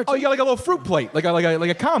sugar on there, too? Oh, you got like a little fruit plate, like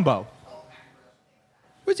a combo.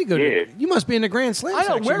 Where's he go to? You must be in the Grand Slam I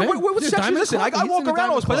know. section, man. What section? Listen, I walk around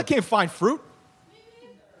all this place. I can't find fruit.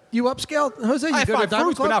 You upscale, Jose? You I go to find Diamond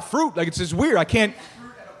fruits, Club? but not fruit. It's just weird. I can't...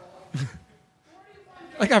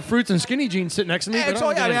 I got fruits and skinny jeans sitting next to me. Yeah, but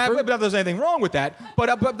I don't but there's anything wrong with that.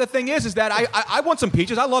 But the thing is that I want some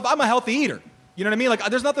peaches. I'm a healthy eater. You know what I mean?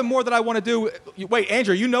 There's nothing more that I want to do. Wait,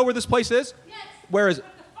 Andrew, you know where this place is? Yes. Where is it?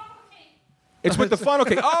 It's with the funnel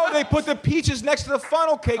cake. Oh, they put the peaches next to the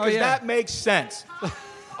funnel cake because that makes sense.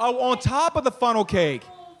 Oh, on top of the funnel cake.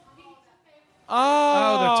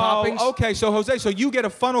 Oh, they're toppings? Okay, so Jose, you get a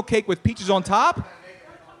funnel cake with peaches on top?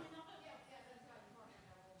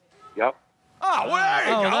 Oh, well,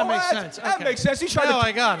 there you go. That makes sense. That Okay. makes sense. He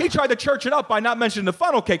tried to church it up by not mentioning the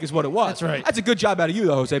funnel cake is what it was. That's right. That's a good job out of you,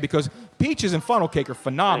 though, Jose, because peaches and funnel cake are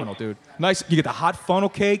phenomenal, dude. Nice. You get the hot funnel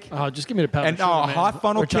cake. Oh, just give me the powdered And sugar, man. hot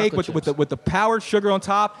funnel Or cake chocolate with the powdered sugar on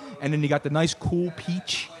top, and then you got the nice cool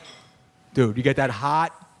peach. Dude, you get that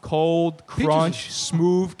hot, cold, crunch,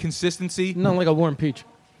 smooth consistency. Not like a warm peach.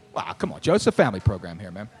 Wow, come on, Joe. It's a family program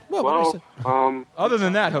here, man. Other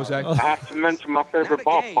than that, Jose. I have to mention my favorite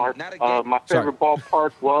ballpark. My favorite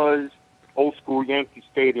ballpark was old school Yankee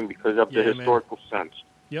Stadium because of the historical sense.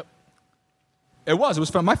 Yep. It was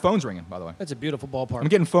fun. My phone's ringing, by the way. That's a beautiful ballpark. I'm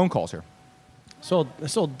getting phone calls here. I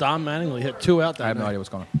saw Don Mattingly hit 2 out that I have night. no idea what's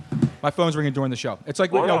going on. My phone's ringing during the show. It's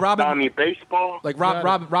like What up, Robin. Donnie Baseball? Like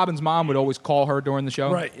Robin's mom would always call her during the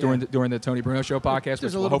show, Right, during the Tony Bruno Show podcast, There's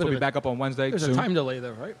which a will little bit hopefully of be back up on Wednesday. There's soon. a time delay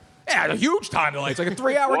there, right? Yeah, a huge time delay. It's like a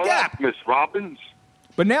 3-hour What gap. up, Miss Robbins?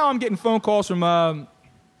 But now I'm getting phone calls from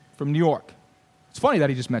New York. It's funny that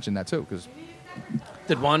he just mentioned that too, because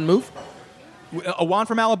Did Juan move? Juan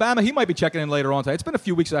from Alabama, he might be checking in later on today. It's been a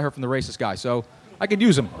few weeks that I heard from the racist guy, so I could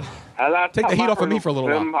use him. Take the heat off of me for a little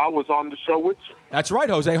while. I was on the show with you. That's right,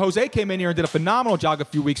 Jose. Jose came in here and did a phenomenal job a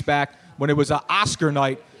few weeks back when it was Oscar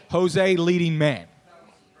night. Jose leading man.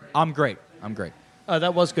 I'm great.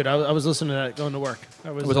 That was good. I was listening to that going to work.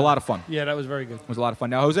 It was a lot of fun. Yeah, that was very good. It was a lot of fun.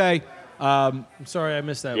 Now, Jose, I'm sorry I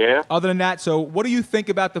missed that. Yeah. other than that, so what do you think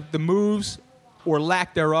about the moves or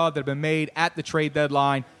lack thereof that have been made at the trade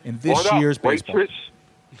deadline in this What up, year's baseball? waitress?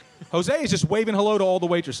 Jose is just waving hello to all the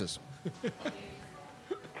waitresses.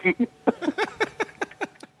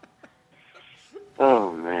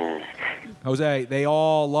 Oh, man. Jose, they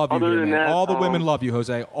all love you Other here, than man. that, All the women love you,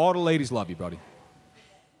 Jose. All the ladies love you, buddy.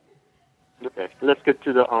 Okay, let's get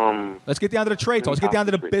to the Let's get down to the trade talk. Let's get down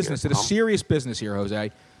to the business, to the serious business here,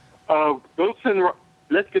 Jose.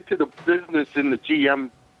 let's get to the business in the GM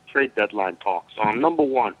trade deadline talks. Number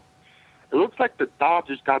one, it looks like the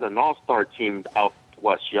Dodgers got an all-star team out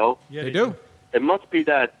west, yo. Yeah, They do. It must be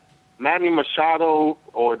that Manny Machado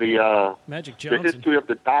or the Magic the Johnson. history of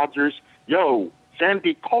the Dodgers. Yo,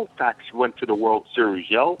 Sandy Koufax went to the World Series,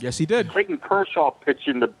 yo. Yes, he did. Clayton Kershaw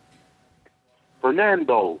pitching the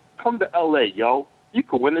Fernando. Come to L.A., yo. You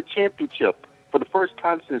could win a championship for the first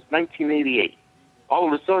time since 1988. All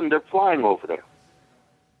of a sudden, they're flying over there.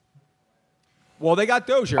 Well, they got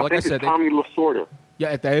Dozier, like I think said. it's Tommy Lasorda.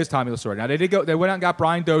 Yeah, that is Tommy Lasorda. Now, they went out and got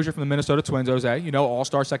Brian Dozier from the Minnesota Twins, Jose,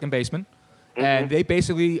 all-star second baseman. And they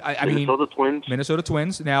basically, Minnesota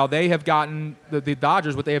Twins. Now, they have gotten, the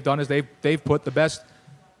Dodgers, what they have done is they've put the best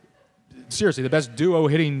duo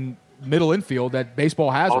hitting middle infield that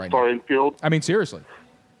baseball has right now. All-star infield. I mean, seriously.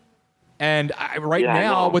 And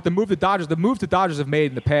now, with the move the Dodgers have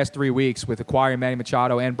made in the past 3 weeks with acquiring Manny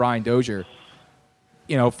Machado and Brian Dozier,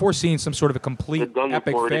 foreseeing some sort of a complete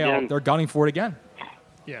epic fail, they're gunning for it again.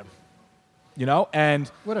 Yeah.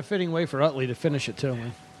 And What a fitting way for Utley to finish it, too,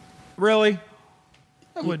 man. really,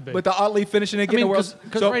 That would be. with the Utley finishing it, getting the World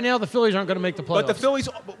because right now the Phillies aren't going to make the playoffs. But the Phillies,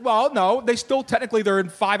 well, no, they still technically they're in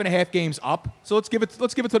 5.5 games up. So let's give it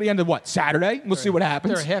to the end of what, Saturday? We'll see what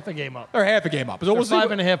happens. They're half a game up. They're half a game up. So They're we'll see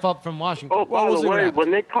 5.5 up from Washington. Oh, by the way,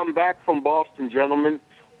 when they come back from Boston, gentlemen,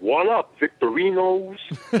 what up, Victorinos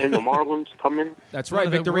and the Marlins coming? That's right.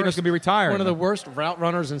 Victorino's going to be retiring. One of the worst route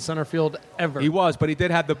runners in center field ever. He was, but he did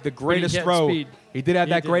have the greatest had throw. speed. He did have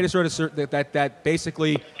that greatest throw that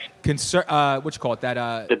basically what you call it?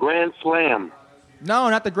 The Grand Slam. No,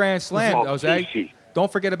 not the Grand Slam, Oh, Jose. Casey.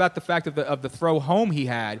 Don't forget about the fact of the throw home he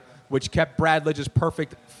had, which kept Brad Lidge's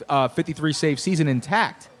perfect 53 save season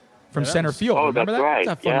intact from center field. Oh, Remember that's that? right.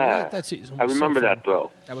 Not funny. Yeah. That season I was so remember fun. that throw.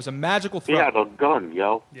 That was a magical throw. He had a gun,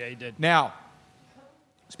 yo. Yeah, he did. Now,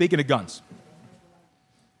 speaking of guns,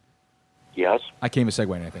 Yes. I can't even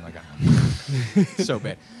segue into anything like that. So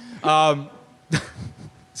bad.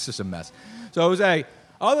 It's just a mess. So, Jose,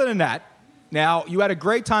 other than that, now you had a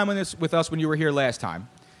great time with us when you were here last time.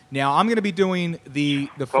 Now I'm going to be doing the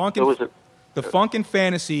Funk and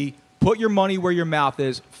Fantasy. Put your money where your mouth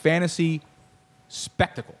is. Fantasy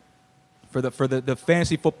spectacle for the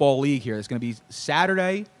fantasy football league here. It's going to be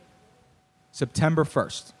Saturday, September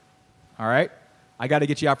 1st. All right, I got to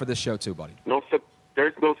get you out for this show too, buddy.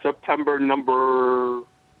 There's no September number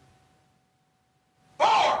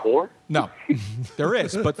 4? No, there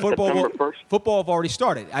is, but football have already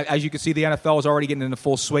started. As you can see, the NFL is already getting into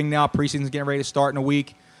full swing now. Preseason's getting ready to start in a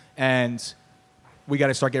week, and we got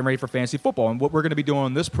to start getting ready for fantasy football. And what we're going to be doing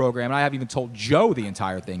on this program, and I haven't even told Joe the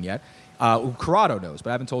entire thing yet. Corrado knows,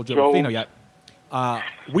 but I haven't told Joe Ruffino yet.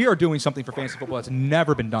 We are doing something for fantasy football that's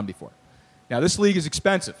never been done before. Now, this league is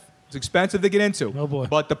expensive. It's expensive to get into. Oh, boy.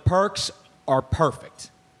 But the perks are perfect.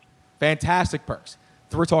 Fantastic perks.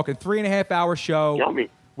 We're talking 3.5-hour show. Yummy.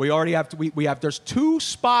 We already have there's 2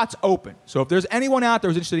 spots open. So if there's anyone out there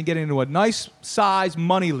who's interested in getting into a nice size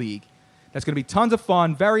money league, that's going to be tons of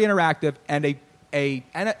fun, very interactive, and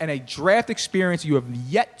a draft experience you have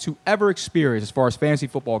yet to ever experience as far as fantasy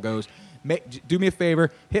football goes. Do me a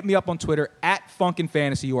favor, hit me up on Twitter at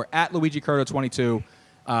FunkinFantasy or at LuigiCurto22.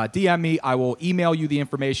 DM me. I will email you the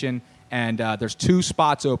information, and there's 2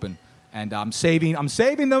 spots open, and I'm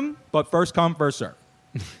saving them, but first come, first serve.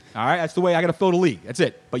 All right, that's the way I got to fill the league. That's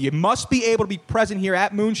it. But you must be able to be present here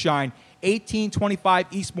at Moonshine, 1825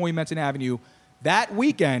 East Monumenton Avenue, that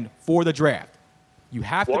weekend for the draft. You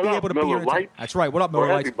have to be able to be here. That's right. What up, Miller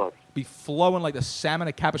Lights? Be flowing like the salmon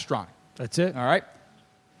at Capistrano. That's it. All right.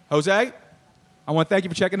 Jose, I want to thank you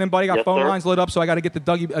for checking in, buddy. Got phone lines lit up, so I got to get to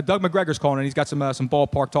Doug McGregor's calling, and he's got some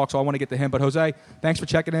ballpark talk, so I want to get to him. But, Jose, thanks for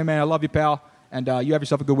checking in, man. I love you, pal. And you have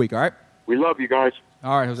yourself a good week, all right? We love you guys.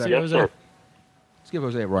 All right, Jose. Yes, sir. Let's give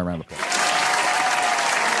Jose a round of applause.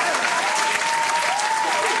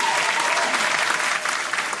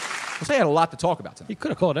 Jose had a lot to talk about tonight. He could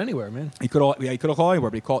have called anywhere, man. He could have called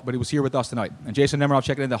anywhere, but he was here with us tonight. And Jason Nemiroff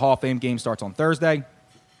checking in. The Hall of Fame game starts on Thursday.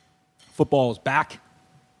 Football is back.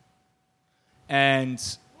 And,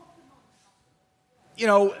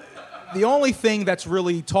 the only thing that's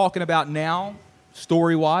really talking about now,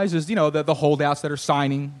 story-wise, is, the holdouts that are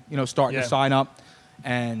signing, starting to sign up.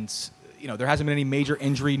 And, there hasn't been any major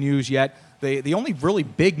injury news yet. The only really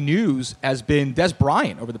big news has been Des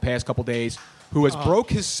Bryant over the past couple days, who has broke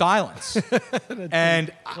his silence.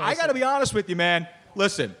 And I got to be honest with you, man.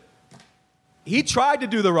 Listen, he tried to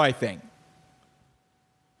do the right thing.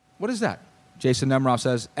 What is that? Jason Nemiroff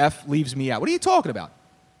says, F leaves me out. What are you talking about?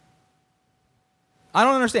 I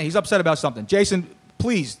don't understand. He's upset about something. Jason,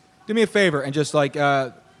 please do me a favor and just write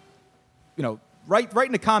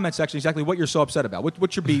in the comment section exactly what you're so upset about.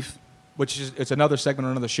 What's your beef? Which is it's another segment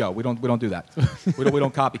on another show. We don't do that. we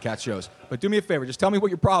don't copycat shows. But do me a favor, just tell me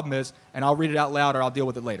what your problem is, and I'll read it out loud or I'll deal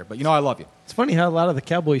with it later. But I love you. It's funny how a lot of the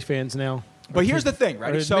Cowboys fans now. But here's the thing,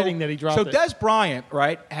 right? So that he dropped it. Des Bryant,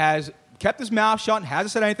 right, has kept his mouth shut and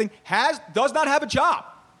hasn't said anything. Does not have a job.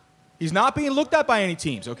 He's not being looked at by any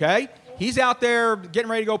teams. Okay, he's out there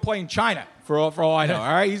getting ready to go play in China for all I know.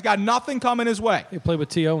 All right, he's got nothing coming his way. He played with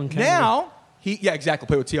T.O. in Canada. Now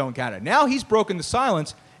play with T.O. in Canada. Now he's broken the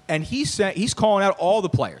silence. And he's calling out all the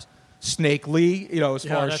players. Snake Lee, as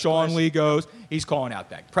far as Sean Lee goes, he's calling out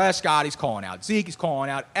Dak Prescott, he's calling out Zeke, he's calling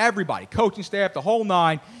out everybody, coaching staff, the whole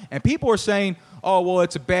nine. And people are saying, oh, well,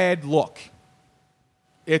 it's a bad look.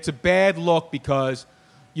 It's a bad look because,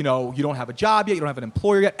 you don't have a job yet, you don't have an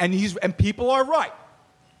employer yet. And people are right.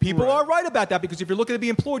 People are right about that because if you're looking to be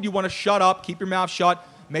employed, you want to shut up, keep your mouth shut,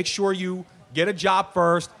 make sure you get a job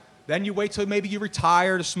first. Then you wait till maybe you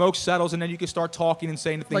retire, the smoke settles, and then you can start talking and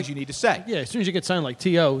saying the things you need to say. Yeah, as soon as you get signed like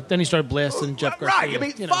T.O., then he started blasting Jeff Garcia.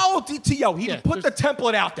 Right, follow T.O. He put the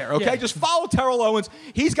template out there, okay? Yeah. Just follow Terrell Owens.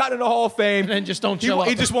 He's got in the Hall of Fame. And then just don't show up.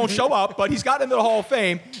 He just won't show up, but he's got into the Hall of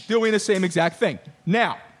Fame doing the same exact thing.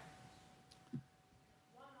 Now,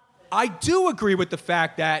 I do agree with the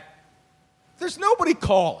fact that there's nobody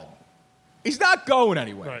calling. He's not going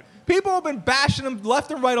anywhere. Right. People have been bashing him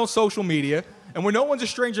left and right on social media. And no one's a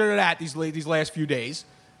stranger to that these last few days.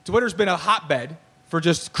 Twitter's been a hotbed for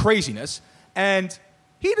just craziness. And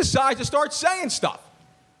he decides to start saying stuff.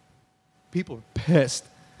 People are pissed.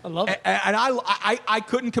 I love it. And I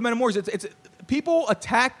couldn't commend him more. It's people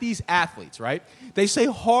attack these athletes, right? They say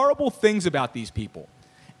horrible things about these people.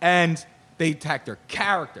 And they attack their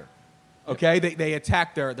character. Okay? They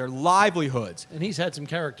attack their livelihoods. And he's had some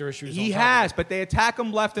character issues. He has, but they attack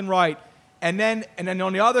him left and right. And then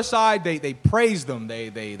on the other side, they praise them.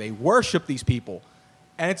 They worship these people.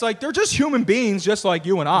 And it's like they're just human beings just like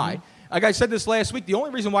you and I. Mm-hmm. Like I said this last week, the only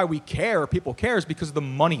reason why people care is because of the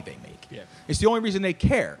money they make. Yeah. It's the only reason they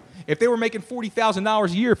care. If they were making $40,000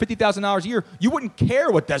 a year, $50,000 a year, you wouldn't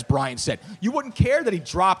care what Des Bryant said. You wouldn't care that he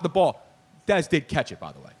dropped the ball. Des did catch it,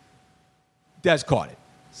 by the way. Des caught it.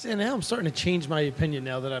 See, now I'm starting to change my opinion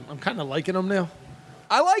now that I'm kind of liking him now.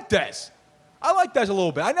 I like Des. I like Des a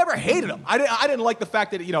little bit. I never hated him. I didn't like the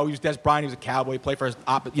fact that he was Des Bryant. He was a Cowboy. He played for his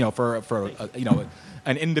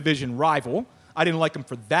an in-division rival. I didn't like him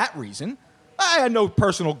for that reason. I had no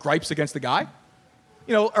personal gripes against the guy.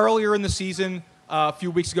 Earlier in the season, a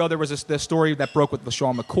few weeks ago, there was this story that broke with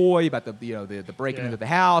LaShawn McCoy about the breaking into the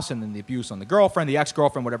house and then the abuse on the girlfriend, the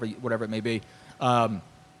ex-girlfriend, whatever it may be. And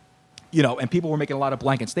people were making a lot of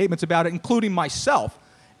blanket statements about it, including myself.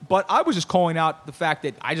 But I was just calling out the fact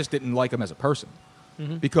that I just didn't like him as a person.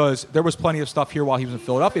 Mm-hmm. Because there was plenty of stuff here while he was in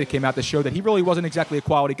Philadelphia that came out that showed that he really wasn't exactly a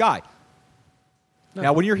quality guy. No.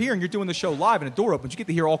 Now, when you're here and you're doing the show live and a door opens, you get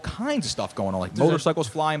to hear all kinds of stuff going on, like motorcycles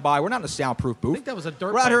flying by. We're not in a soundproof booth. I think that was a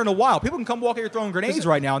dirt We're out here bike. in the wild. People can come walk here throwing grenades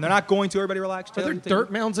right now, and they're not going to. Everybody relax. Are there dirt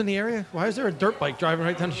mounds in the area? Why is there a dirt bike driving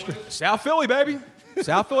right down the street? South Philly, baby.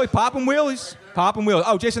 South Philly, popping wheelies. Popping wheelies.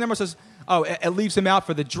 Oh, Jason Emmer says, it leaves him out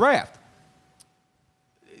for the draft.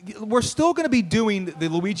 We're still going to be doing the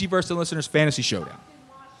Luigi versus the Listeners Fantasy Showdown,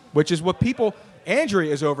 which is what people...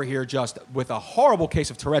 Andrea is over here just with a horrible case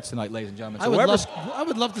of Tourette's tonight, ladies and gentlemen. So I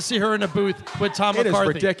would love to see her in a booth with Tom It McCarthy.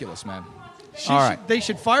 is ridiculous, man. All right. They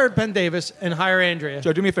should fire Ben Davis and hire Andrea.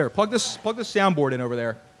 Joe, do me a favor. Plug this soundboard in over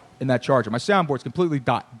there in that charger. My soundboard's completely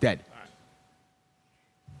dead.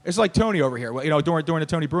 It's like Tony over here. You know, during the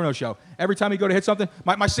Tony Bruno show. Every time you go to hit something,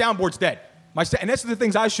 my soundboard's dead. And that's the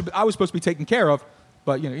things I was supposed to be taking care of.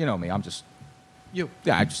 But you know me. I'm just you.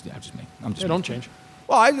 Yeah, I'm just me. I'm just. Hey, don't change.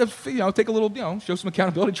 Well, I take a little, show some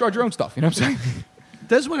accountability, charge your own stuff. You know what I'm saying?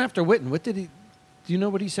 Des went after Witten. What did he? Do you know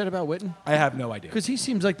what he said about Witten? I have no idea. Because he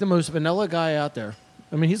seems like the most vanilla guy out there.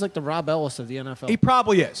 I mean, he's like the Rob Ellis of the NFL. He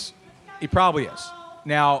probably is.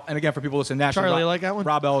 Now, and again, for people listening nationally, Charlie, like that one?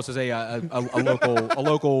 Rob Ellis is a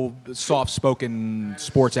local soft-spoken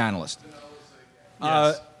sports analyst.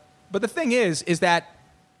 Yes. But the thing is that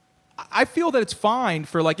I feel that it's fine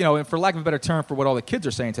for and for lack of a better term, for what all the kids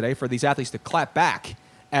are saying today, for these athletes to clap back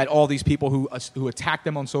at all these people who attack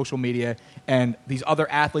them on social media and these other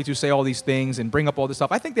athletes who say all these things and bring up all this stuff.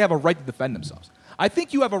 I think they have a right to defend themselves. I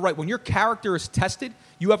think you have a right, when your character is tested,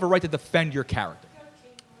 you have a right to defend your character.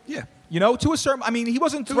 Yeah. To a certain, he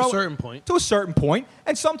wasn't To a certain point. To a certain point.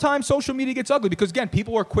 And sometimes social media gets ugly because, again,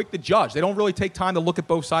 people are quick to judge. They don't really take time to look at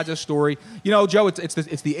both sides of the story. Joe,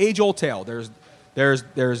 it's the age-old tale. There's the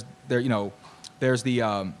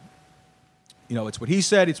it's what he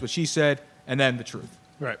said, it's what she said, and then the truth.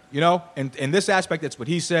 Right. And in this aspect, it's what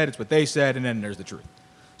he said, it's what they said, and then there's the truth.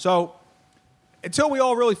 So until we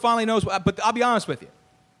all really finally know, but I'll be honest with you,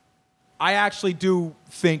 I actually do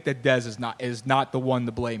think that Dez is not the one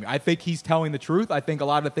to blame. I think he's telling the truth. I think a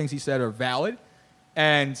lot of the things he said are valid,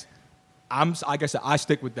 and like I said, I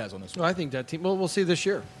stick with Dez on this one. Well, I think that team. Well, we'll see this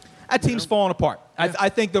year. That team's falling apart. Yeah. I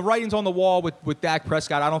think the writing's on the wall with Dak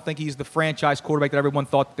Prescott. I don't think he's the franchise quarterback that everyone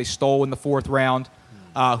thought that they stole in the fourth round,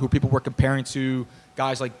 who people were comparing to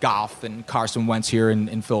guys like Goff and Carson Wentz here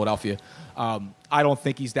in Philadelphia. I don't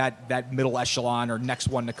think he's that middle echelon or next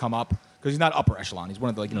one to come up, because he's not upper echelon. He's one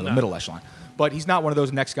of the the middle echelon. But he's not one of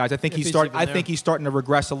those next guys. I think he's starting to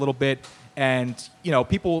regress a little bit. And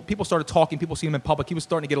people started talking. People see him in public. He was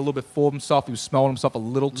starting to get a little bit full of himself. He was smelling himself a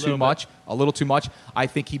little too much. I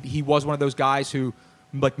think he was one of those guys who,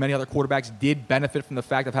 like many other quarterbacks, did benefit from the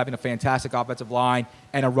fact of having a fantastic offensive line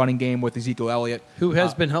and a running game with Ezekiel Elliott, who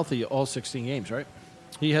has been healthy all 16 games, right?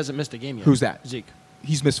 He hasn't missed a game yet. Who's that? Zeke.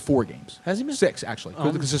 He's missed 4 games. Has he missed 6 actually?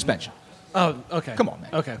 Because of the suspension. Oh, okay. Come on,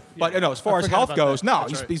 man. Okay. But as far as health goes, no,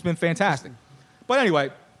 he's been fantastic. But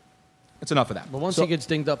anyway, it's enough of that. But once he gets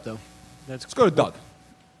dinged up, though, let's go to Doug.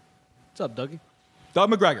 What's up, Dougie? Doug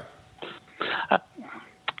McGregor.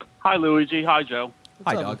 Hi, Luigi. Hi, Joe.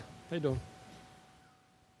 Hi, Doug. How you doing?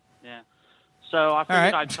 Yeah. So I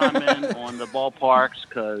figured I'd chime in on the ballparks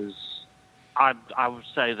because I would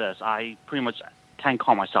say this. I pretty much can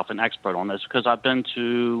call myself an expert on this because I've been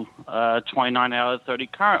to 29 out of 30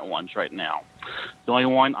 current ones right now. The only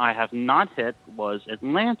one I have not hit was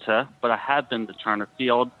Atlanta, but I have been to Turner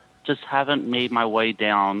Field. Just haven't made my way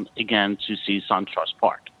down again to see SunTrust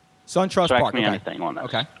Park. SunTrust Direct Park. me Okay. anything on this.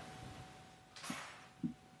 Okay.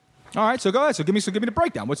 All right. So go ahead. So give me the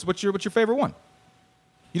breakdown. What's your favorite one?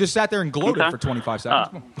 You just sat there and gloated for 25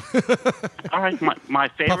 seconds. All right. My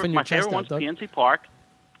favorite one's PNC Park.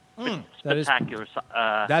 Spectacular.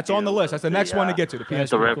 That's on the list. That's the next one to get to.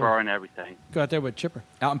 The river and everything. Go out there with Chipper.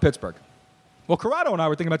 Out in Pittsburgh. Well, Corrado and I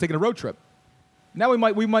were thinking about taking a road trip. Now we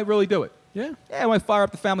might really do it. Yeah. Yeah, I might fire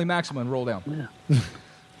up the Family Maxima and roll down. Yeah.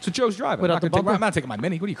 So Joe's driving. I'm not taking my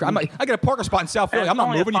Mini. What are you? I get a parking spot in South Philly. I'm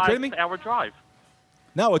not moving. You kidding me? It's only a 5-hour drive.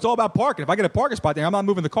 No, it's all about parking. If I get a parking spot there, I'm not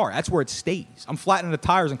moving the car. That's where it stays. I'm flattening the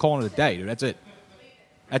tires and calling it a day, dude. That's it.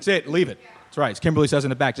 That's it. Leave it. That's right. As Kimberly says in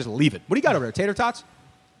the back, just leave it. What do you got over there? Tater tots?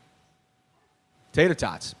 Tater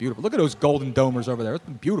tots. Beautiful. Look at those golden domers over there. It's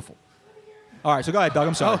beautiful. All right, so go ahead, Doug.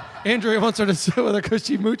 I'm sorry. Oh, Andrea wants her to sit with her because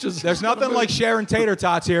she mooches. There's nothing like sharing tater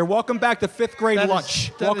tots here. Welcome back to 5th grade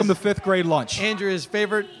lunch. Welcome to 5th grade lunch. Andrea's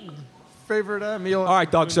favorite meal. All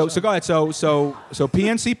right, Doug. So go ahead. So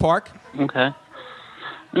PNC Park. Okay.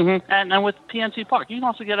 Mm-hmm. And with PNC Park, you can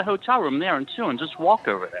also get a hotel room there and just walk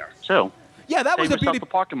over there too. Yeah, that was the beauty. The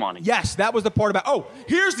parking money. Yes, that was the part about. Oh,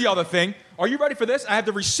 here's the other thing. Are you ready for this? I have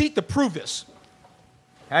the receipt to prove this.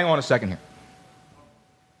 Hang on a second here.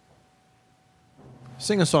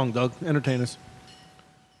 Sing a song, Doug. Entertain us.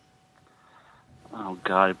 Oh,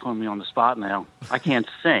 God, you're putting me on the spot now. I can't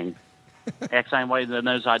sing. Ask anybody that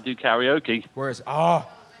knows I do karaoke. Where is it? Oh,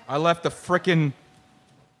 I left the frickin'...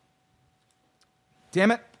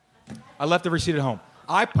 Damn it. I left the receipt at home.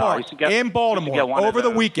 I parked in Baltimore over the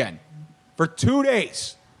weekend for 2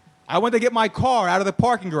 days. I went to get my car out of the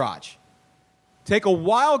parking garage. Take a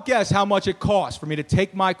wild guess how much it cost for me to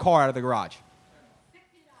take my car out of the garage.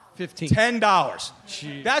 $10.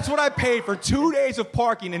 Jeez. That's what I paid for 2 days of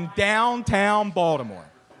parking in downtown Baltimore.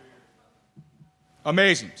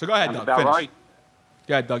 Amazing. So go ahead, Doug. About finish. Right.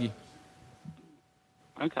 Go ahead, Dougie.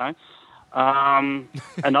 Okay.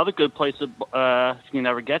 Another good place if you can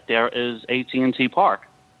ever get there is AT&T Park.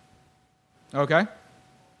 Okay.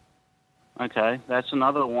 Okay, that's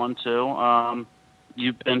another one too.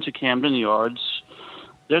 You've been to Camden Yards.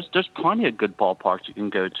 There's plenty of good ballparks you can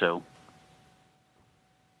go to.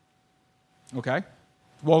 Okay.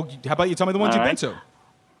 Well, how about you tell me the ones you've been to?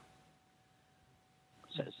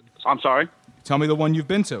 I'm sorry? Tell me the one you've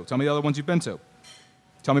been to. Tell me the other ones you've been to.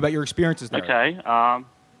 Tell me about your experiences there. Okay.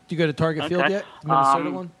 Did you go to Target Field yet? The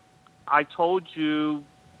Minnesota one? I told you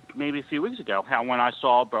maybe a few weeks ago how when I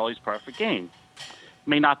saw Burley's Perfect Game.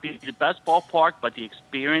 May not be the best ballpark, but the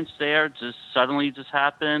experience there just suddenly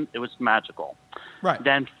happened. It was magical. Right.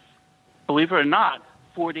 Then, believe it or not,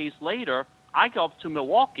 4 days later, I go up to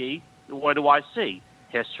Milwaukee. What do I see?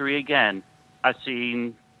 History again. I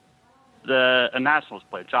seen a Nationals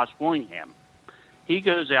player, Josh Willingham. He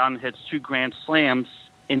goes out and hits 2 grand slams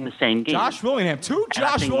in the same game. Josh Willingham. 2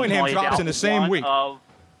 Josh Willingham drops in the same week. One of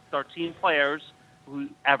 13 players who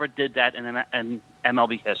ever did that in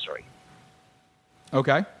MLB history.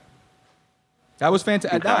 Okay. That was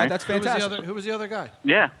fantastic. Okay. That's fantastic. Who was the other guy?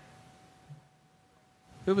 Yeah.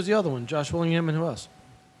 Who was the other one? Josh Willingham and who else?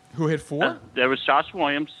 Who hit 4? There was Josh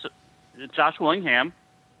Willingham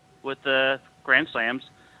with the grand slams,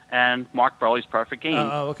 and Mark Burley's Perfect Game.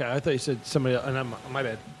 Oh, okay. I thought you said somebody else. My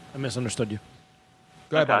bad. I misunderstood you.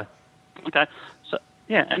 Go ahead, okay. Okay. So,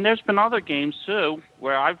 yeah, and there's been other games, too,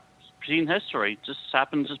 where I've seen history. Just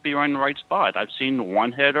happens to be right in the right spot. I've seen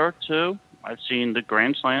one hitter, too. I've seen the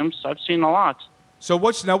grand slams. I've seen a lot. So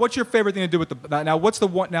what's your favorite thing to do with the now? What's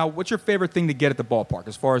your favorite thing to get at the ballpark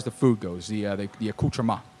as far as the food goes? The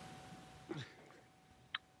accoutrement.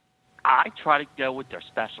 I try to go with their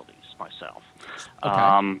specialties myself.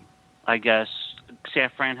 Okay. I guess San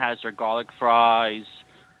Fran has their garlic fries.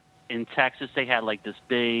 In Texas, they had like this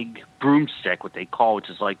big broomstick, what they call, which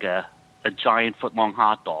is like a giant foot-long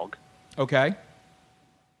hot dog. Okay.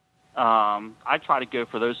 I try to go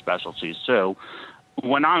for those specialties too.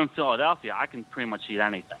 When I'm in Philadelphia, I can pretty much eat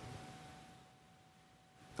anything.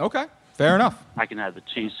 Okay, fair enough. I can have the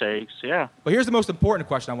cheesesteaks, yeah. But here's the most important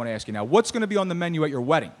question I want to ask you now. What's going to be on the menu at your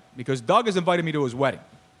wedding? Because Doug has invited me to his wedding.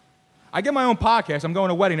 I get my own podcast. I'm going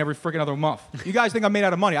to a wedding every freaking other month. You guys think I'm made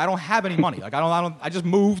out of money? I don't have any money. Like I just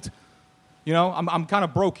moved. You know, I'm kind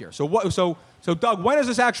of broke here. So what? So Doug, when is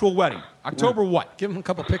this actual wedding? October what? Give him a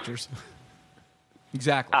couple pictures.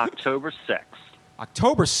 Exactly. October 6th.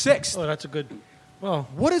 October 6th. Oh, that's a good. Well,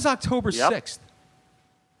 what is October 6th?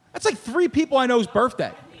 That's like 3 people I know's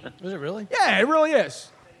birthday. Is it really? Yeah, it really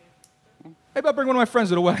is. Maybe I'll bring one of my friends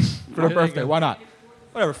to the wedding for their birthday. Why not?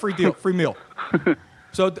 Whatever, free deal, free meal.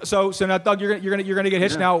 So now, Doug, you're gonna get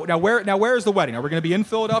hitched. Yeah. Now where is the wedding? Are we gonna be in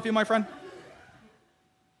Philadelphia, my friend?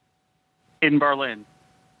 In Berlin.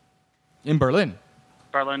 In Berlin.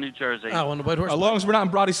 Berlin, New Jersey. Oh, on the White Horse. As long as we're not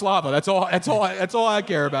in Bratislava, that's all I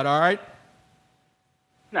care about. All right.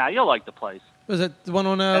 Nah, you'll like the place. Was it the one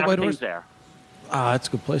on White Horse? There. Ah, that's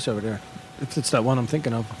a good place over there. If it's that one I'm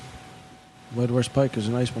thinking of. White Horse Pike is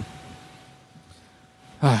a nice one.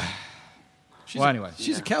 Anyway.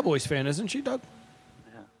 She's a Cowboys fan, isn't she, Doug?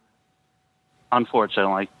 Yeah.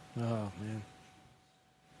 Unfortunately. Oh, man.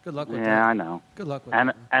 Good luck with that. Yeah, I know. Good luck with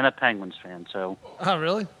that. And a Penguins fan, so. Oh,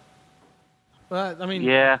 really? Well, I mean,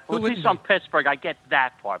 yeah. Well, at least from Pittsburgh, I get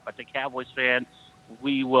that part. But the Cowboys fan,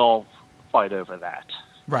 we will fight over that.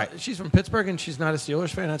 Right. She's from Pittsburgh and she's not a Steelers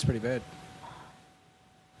fan? That's pretty bad.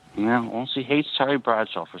 Yeah, well, she hates Terry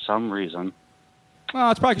Bradshaw for some reason.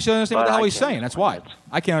 Well, it's probably because she doesn't understand what the hell he's saying. That's why.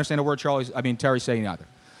 I can't understand a word Terry's saying either.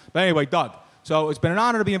 But anyway, Doug, so it's been an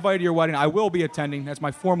honor to be invited to your wedding. I will be attending. That's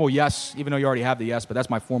my formal yes, even though you already have the yes, but that's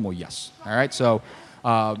my formal yes. All right? So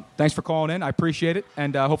thanks for calling in. I appreciate it.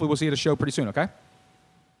 And hopefully we'll see you at the show pretty soon, okay?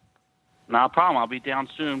 No problem. I'll be down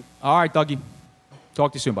soon. All right, Dougie.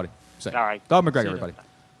 Talk to you soon, buddy. Say. All right. Doug McGregor, everybody.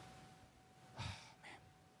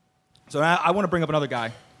 So now I want to bring up another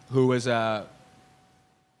guy who is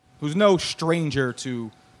who's no stranger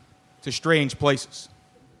to strange places.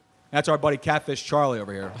 That's our buddy Catfish Charlie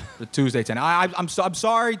over here, the Tuesday 10. I'm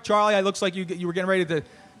sorry, Charlie. It looks like you were getting ready to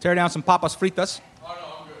Tear down some papas fritas.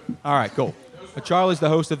 All right, cool. Charlie's the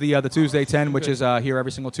host of the Tuesday 10, which is here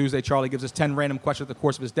every single Tuesday. Charlie gives us 10 random questions at the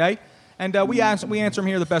course of his day, and we answer them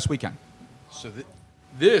here the best we can. So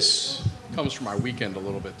this comes from my weekend a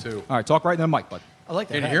little bit, too. All right, talk right in the mic, bud. I like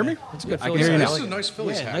that. Can you hear me? It's a good. I can hear you now. This is a nice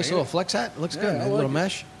Phillies hat. Nice little flex hat. Looks good. Man. A little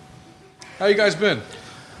mesh. How you guys been?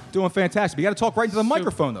 Doing fantastic. You got to talk right into the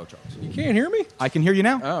microphone, though, Charles. You can't hear me? I can hear you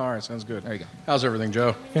now. Oh, all right. Sounds good. There you go. How's everything,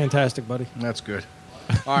 Joe? Fantastic, buddy. That's good.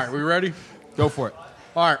 All right, we ready? Go for it.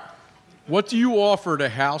 All right. What do you offer to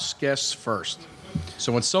house guests first?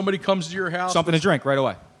 So when somebody comes to your house... Something to drink right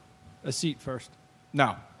away. A seat first.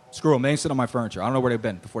 No. Screw them. They ain't sitting on my furniture. I don't know where they've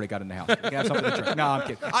been before they got in the house. They can have something to drink. No, I'm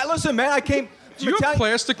kidding. Listen, man, I came... Do you have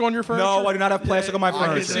plastic on your furniture? No, I do not have plastic on my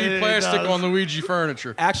furniture. I can see plastic on Luigi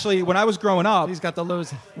furniture. Actually, when I was growing up... He's got the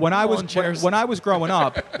lows. When I was growing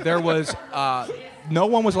up, there was... no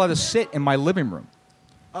one was allowed to sit in my living room.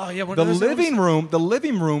 Oh, yeah. The living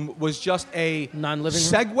room was just a non-living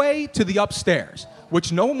segue to the upstairs,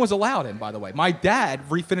 which no one was allowed in, by the way. My dad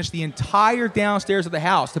refinished the entire downstairs of the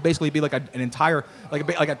house to basically be like an entire, like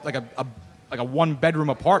a one-bedroom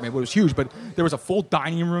apartment. It was huge, but there was a full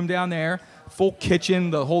dining room down there, full kitchen,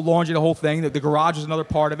 the whole laundry, the whole thing. The garage was another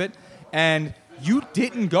part of it, and you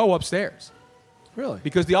didn't go upstairs. Really?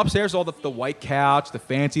 Because the upstairs, all the white couch, the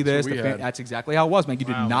fancy this, that's exactly how it was, man. You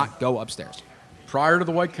did not go upstairs. Prior to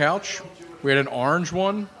the white couch, we had an orange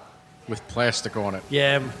one with plastic on it.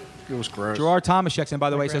 Yeah. It was gross. Gerard Thomas checks in, by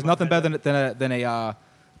the way, says nothing better than a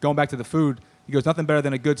going back to the food, he goes, nothing better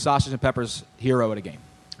than a good sausage and peppers hero at a game.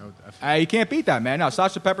 Oh, you can't beat that, man. No,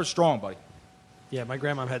 sausage and peppers strong, buddy. Yeah, my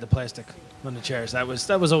grandma had the plastic on the chairs. That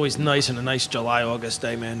was always nice on a nice July, August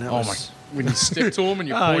day, man. My! When you stick to them and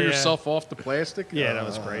you pull yourself off the plastic. Yeah, that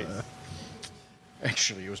was great.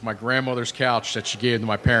 Actually, it was my grandmother's couch that she gave to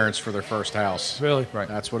my parents for their first house. Really? Right.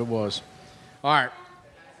 That's what it was. All right.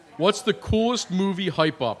 What's the coolest movie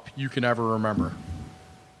hype up you can ever remember?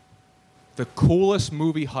 The coolest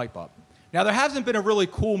movie hype up. Now, there hasn't been a really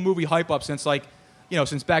cool movie hype up since,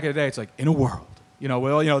 since back in the day. It's like, In a World.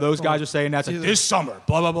 Those guys are saying that's this summer,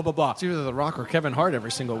 blah, blah, blah, blah, blah. It's either The Rock or Kevin Hart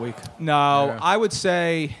every single week. No, I would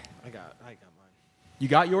say... I got mine. You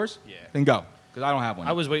got yours? Yeah. Then go. Because I don't have one.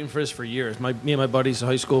 I was waiting for this for years. Me and my buddies in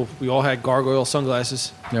high school, we all had gargoyle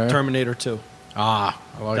sunglasses. Yeah. Terminator 2. I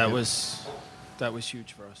like that it. was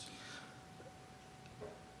huge for us.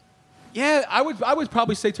 Yeah, I would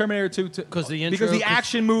probably say Terminator 2 because the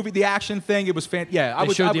action movie, the action thing, it was I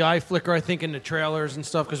showed the eye flicker, I think, in the trailers and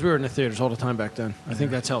stuff because we were in the theaters all the time back then. I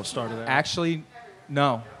think that's how it started out. Actually,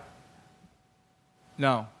 no.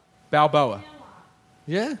 Balboa.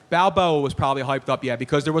 Yeah. Balboa was probably hyped up,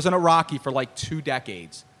 because there wasn't a Rocky for 2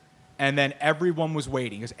 decades. And then everyone was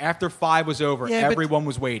waiting. Because after 5 was over, everyone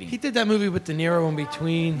was waiting. He did that movie with De Niro in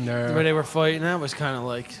between where they were fighting. That was kind of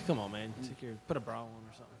like, come on, man. Put a bra on or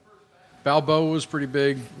something. Balboa was pretty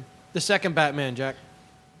big. The second Batman, Jack.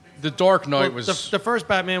 The Dark Knight was... The first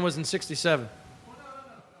Batman was in 1967.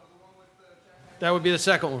 That would be the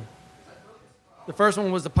second one. The first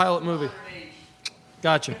one was the pilot movie.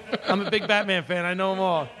 Gotcha. I'm a big Batman fan. I know them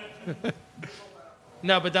all.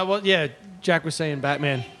 No, but that was... Yeah, Jack was saying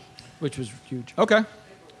Batman, which was huge. Okay. All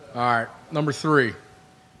right. Number 3.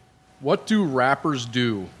 What do rappers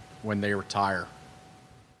do when they retire?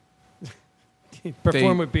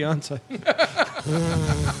 Perform with Beyonce.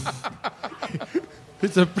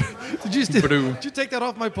 Did you take that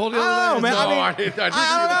off my pole the other day? Man. No, I didn't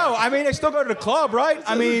I don't know. I mean, they still go to the club, right?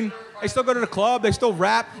 I mean, they still go to the club. They still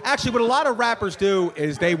rap. Actually, what a lot of rappers do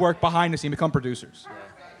is they work behind the scene, become producers.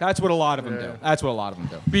 That's what a lot of them do. That's what a lot of them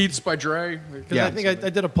do. Beats by Dre. Yeah. I think I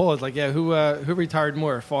did a poll. It's like, who retired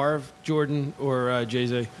more, Favre, Jordan, or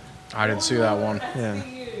Jay-Z? I didn't see that one. Yeah.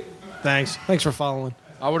 Thanks for following.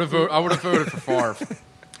 I would have voted for Favre.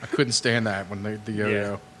 I couldn't stand that when the yo-yo.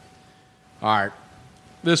 Yeah. All right.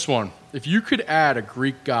 This one. If you could add a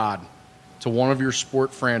Greek god to one of your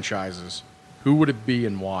sport franchises, who would it be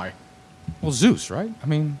and why? Well, Zeus, right? I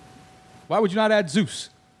mean, why would you not add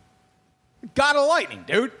Zeus? God of lightning,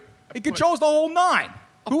 dude. He controls the whole 9.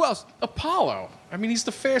 Who else? Apollo. I mean, he's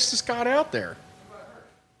the fastest god out there.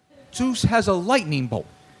 Zeus has a lightning bolt.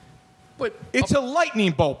 But it's a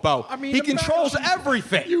lightning bolt, Bo. I mean, he controls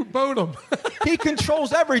everything. You boat him. He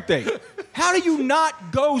controls everything. How do you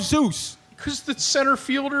not go Zeus? Because the center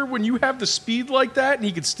fielder, when you have the speed like that and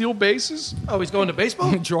he can steal bases. Oh, he's going to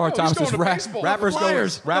baseball? Gerard Thomas says rappers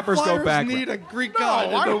go backward. Need a Greek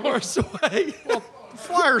god in the worst way. Well,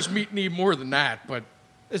 Flyers need more than that, but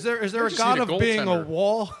is there a god of being a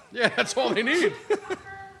wall? Yeah, that's all they need.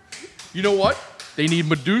 You know what? They need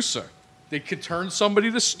Medusa. They could turn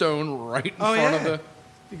somebody to stone right in front of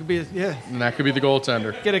the... He could be, And that could be the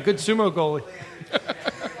goaltender. Get a good sumo goalie. I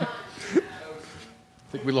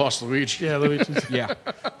think we lost Luigi. Yeah, Luigi. Yeah.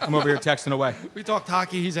 I'm over here texting away. We talked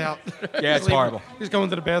hockey. He's out. Yeah, it's horrible. He's going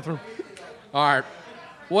to the bathroom. All right.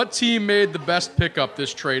 What team made the best pickup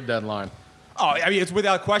this trade deadline? Oh, I mean, it's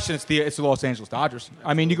without question. It's the Los Angeles Dodgers.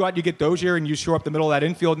 I mean, you go out, you get Dozier, and you shore up the middle of that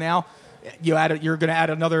infield now. You're going to add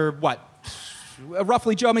another, what?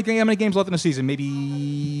 Roughly, Joe, how many games left in the season?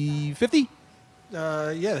 Maybe 50?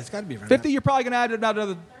 Yeah, it's got to be around 50? You're probably going to add about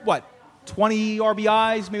another, what? 20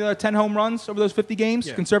 RBIs, maybe another 10 home runs over those 50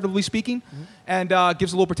 games, conservatively speaking, and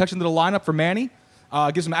gives a little protection to the lineup for Manny.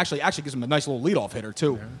 Gives him actually gives him a nice little leadoff hitter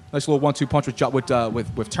too. Yeah. Nice little 1-2 punch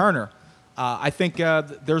with Turner. I think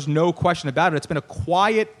there's no question about it. It's been a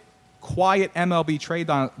quiet MLB trade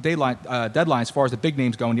deadline as far as the big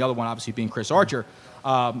names go, and the other one obviously being Chris Archer.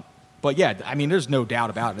 But yeah, I mean, there's no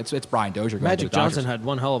doubt about it. It's Brian Dozier. Magic Johnson had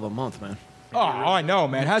one hell of a month, man. Oh, I know,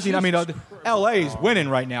 man. Has he? I mean, L.A. is winning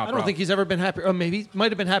right now. I don't think he's ever been happier. Or maybe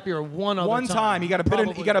might have been happier one time. He got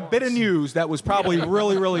a bit of news that was probably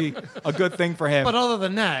really a good thing for him. But other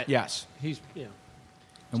than that, yes, he's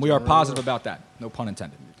and we are positive about that. No pun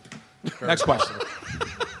intended. Next question.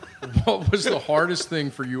 What was the hardest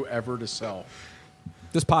thing for you ever to sell?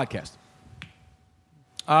 This podcast.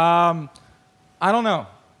 I don't know.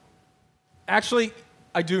 Actually,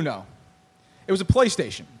 I do know. It was a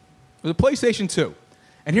PlayStation. It was a PlayStation 2.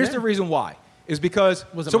 And here's the reason why. Is because...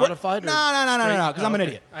 Was it modified? No, because I'm an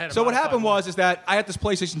idiot. So what happened is that I had this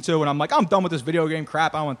PlayStation 2, and I'm like, I'm done with this video game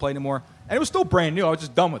crap. I don't want to play anymore. And it was still brand new. I was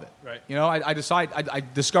just done with it. Right. You know, I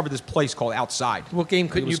discovered this place called Outside. What game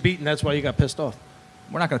couldn't you beat, and that's why you got pissed off?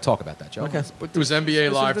 We're not going to talk about that, Joe. Okay. It was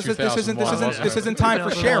NBA Live 2001. This isn't time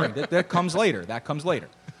for sharing. That comes later.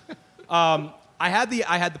 I had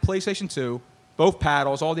the PlayStation 2, both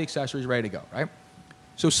paddles, all the accessories ready to go, right?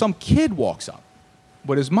 So some kid walks up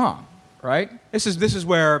with his mom, right? This is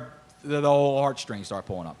where the whole heartstrings start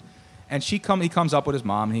pulling up. And he comes up with his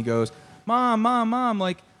mom, and he goes, Mom,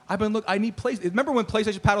 like, I need PlayStation. Remember when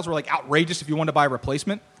PlayStation paddles were like outrageous if you wanted to buy a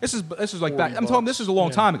replacement? This is like back. I'm talking. This is a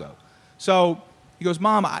long time ago. So he goes,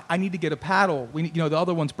 Mom, I need to get a paddle. The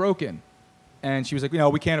other one's broken. And she was like,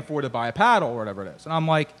 we can't afford to buy a paddle or whatever it is. And I'm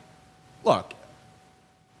like, look,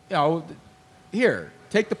 here,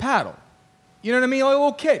 take the paddle. You know what I mean? Like a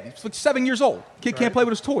little kid. He's like 7 years old. Kid can't play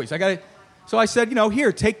with his toys. So I said,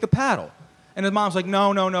 here, take the paddle. And his mom's like,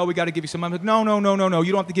 no, we got to give you some. I'm like, no.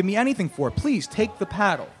 You don't have to give me anything for it. Please, take the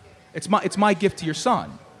paddle. It's my gift to your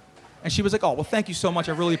son. And she was like, oh, well, thank you so much.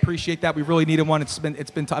 I really appreciate that. We really needed one. It's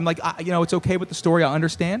been time. I'm like, it's okay with the story. I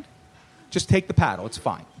understand. Just take the paddle. It's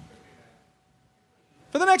fine.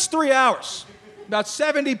 For the next 3 hours, about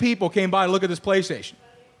 70 people came by to look at this PlayStation.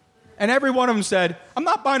 And every one of them said, I'm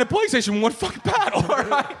not buying a PlayStation with one fucking paddle,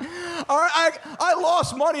 all right? I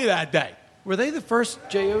lost money that day. Were they the first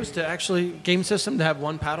JOs to actually, game system, to have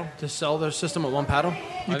one paddle, to sell their system with one paddle?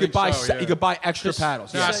 You could buy extra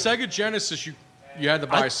paddles. Yeah, Sega Genesis, you had to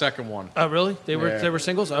buy a second one. Oh, really? They were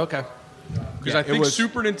singles? Oh, okay. Because I think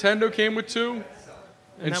Super Nintendo came with two,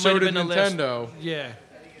 and so did Nintendo. Yeah.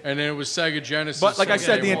 And then it was Sega Genesis. But like I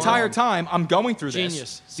said, the entire time I'm going through this.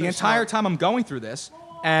 Genius. The entire time I'm going through this,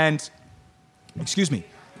 and,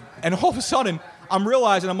 and all of a sudden, I'm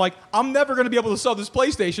realizing, I'm never going to be able to sell this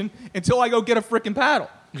PlayStation until I go get a frickin' paddle.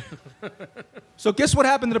 So guess what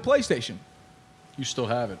happened to the PlayStation? You still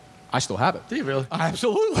have it. I still have it. Do you really?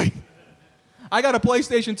 Absolutely. I got a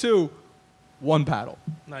PlayStation 2, one paddle.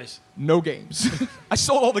 Nice. No games. I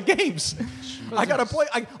sold all the games. I got a play.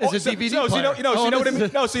 It's a DVD player. You know what it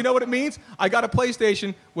means? No, so you know what it means? I got a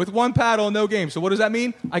PlayStation with one paddle and no games. So what does that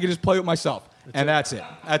mean? I can just play with myself. That's it.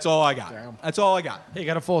 That's all I got. Damn. That's all I got. Hey, you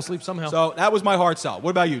got to fall asleep somehow. So that was my hard sell.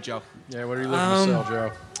 What about you, Joe? Yeah, what are you looking to sell,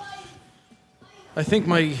 Joe? I think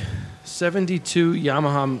my 72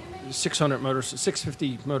 Yamaha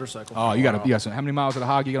 650 motorcycle. Oh, you got some. How many miles of the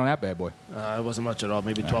hog you get on that bad boy? It wasn't much at all.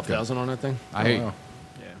 Maybe 12,000 on that thing. I hate. Yeah.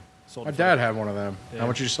 Sold My dad had one of them. Yeah. How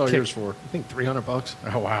much did you sell yours for? I think $300.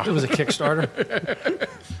 Oh wow! It was a Kickstarter.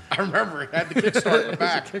 I remember it had the Kickstarter in the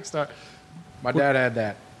back. It was a Kickstarter. My dad had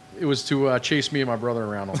that. It was to chase me and my brother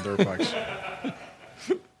around on dirt bikes.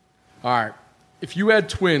 All right. If you had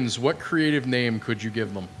twins, what creative name could you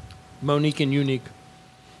give them? Monique and Unique.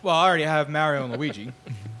 Well, I already have Mario and Luigi.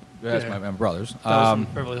 That's my brothers. That was from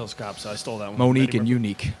Beverly Hills Cop, so I stole that one. Monique and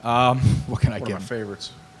Unique. What can I give? One of my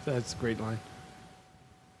favorites. That's a great line.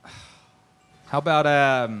 How about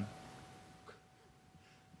Carson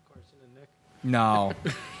and Nick? No.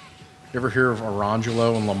 You ever hear of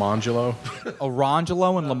Orangelo and Lamangelo?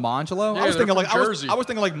 Orangelo and Lamangelo? Yeah, I was thinking from like Jersey. I was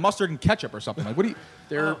thinking like mustard and ketchup or something. Like what do you?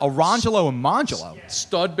 Orangelo and Mangelo.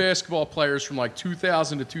 Stud basketball players from like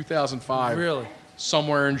 2000 to 2005. Really?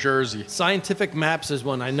 Somewhere in Jersey. Scientific Maps is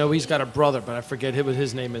one. I know he's got a brother, but I forget what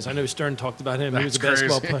his name is. I know Stern talked about him. He was a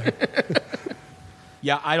basketball player.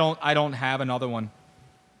 Yeah, I don't have another one.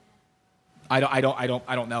 I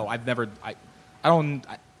don't know.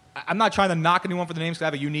 I'm not trying to knock anyone for the names because I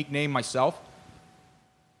have a unique name myself.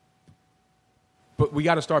 But we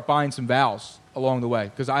got to start buying some vowels along the way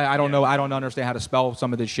because I don't know. I don't understand how to spell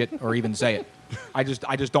some of this shit or even say it. I just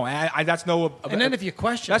don't. That's no. And then if you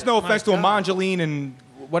question, that's no offense to Evangeline and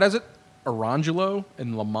what is it? Orangelo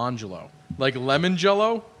and Lamangelo, like lemon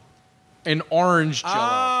jello and orange jello.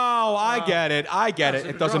 Oh, I get it.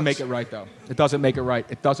 It doesn't make it right though. It doesn't make it right.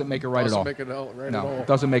 It doesn't make it right at all. Doesn't make it right no, at all. It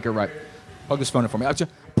doesn't make it right. Plug this phone in for me.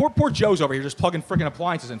 Poor Joe's over here just plugging freaking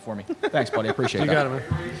appliances in for me. Thanks, buddy. I appreciate that. You got it, man.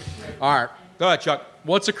 All right. Go ahead, Chuck.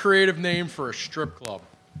 What's a creative name for a strip club?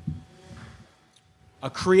 A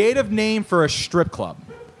creative name for a strip club.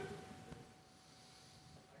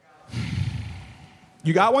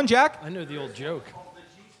 You got one, Jack? I know the old joke.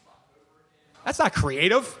 That's not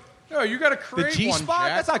creative. No, you got to create the G-spot? one,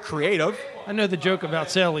 Jack. That's not creative. I know the joke about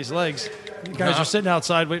Sally's legs. You guys are sitting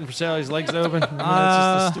outside waiting for Sally's legs to open.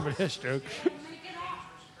 That's just a stupid-ass joke.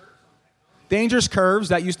 Dangerous Curves,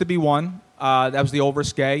 that used to be one. That was the old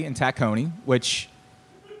Risque in Tacony, which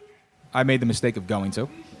I made the mistake of going to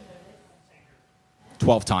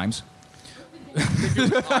 12 times.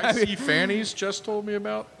 IC Fannies just told me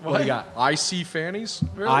about. What do you got? IC Fannies?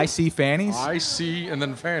 Really? IC Fannies? IC and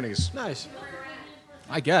then Fannies. Nice.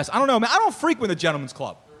 I guess. I don't know, man. I don't frequent the gentleman's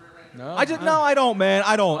club. No? I don't, man.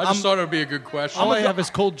 I don't. I just thought it would be a good question. All I have is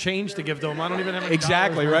cold change to give to him. I don't even have any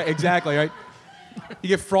Exactly, dollars. right? Exactly, right? You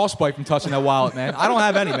get frostbite from touching that wallet, man. I don't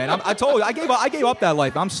have any, man. I told you, I gave up that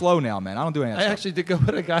life. I'm slow now, man. I don't do any of that I stuff. actually did go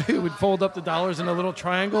with a guy who would fold up the dollars into little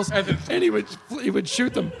triangles, and he would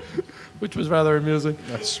shoot them, which was rather amusing.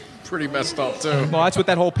 That's pretty messed up, too. Well, that's what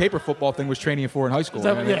that whole paper football thing was training you for in high school.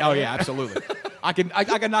 that- right? yeah. Oh, yeah, absolutely. I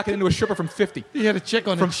could knock it into a stripper from 50. He had a chick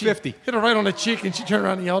on From the cheek. 50. Hit her right on the cheek, and she turned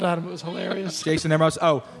around and yelled at him. It was hilarious. Jason Nemiroff.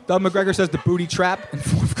 Oh, Doug McGregor says the booty trap.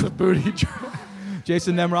 The booty trap.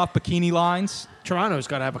 Jason Nemiroff, bikini lines. Toronto's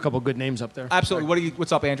got to have a couple good names up there. Absolutely.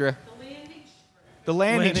 What's up, Andrea? The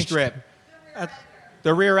landing Landing strip.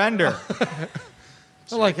 The rear ender.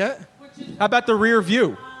 I like that. How about the rear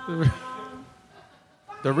view?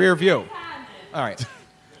 The rear view. All right.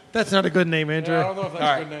 That's not a good name, Andrew. I don't know if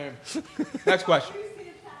that's a good name. Next question.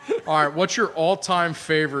 All right, what's your all-time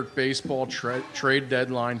favorite baseball trade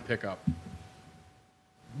deadline pickup?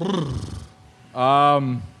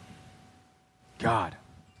 God.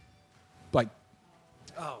 Like,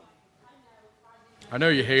 I know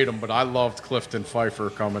you hate him, but I loved Clifton Pfeiffer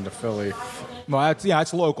coming to Philly. well,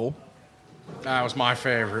 it's local. That was my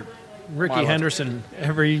favorite. Ricky Henderson.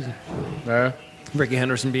 Yeah. Ricky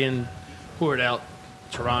Henderson being poured out.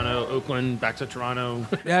 Toronto, Oakland, back to Toronto.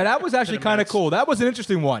 Yeah, that was actually kind of cool. That was an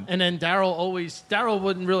interesting one. And then Darryl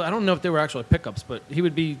wouldn't really, I don't know if they were actually pickups, but he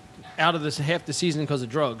would be out of this half the season because of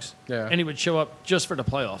drugs. Yeah. And he would show up just for the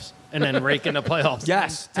playoffs and then rake in the playoffs.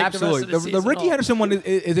 Yes, Take absolutely. The, rest of The season Ricky off. Henderson one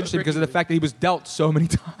is interesting because of the fact that he was dealt so many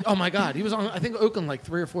times. Oh my God. He was on, I think, Oakland like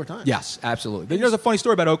 3 or 4 times. Yes, absolutely. There's a funny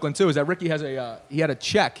story about Oakland, too, is that Ricky has he had a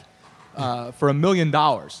check for $1 million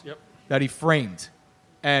that he framed.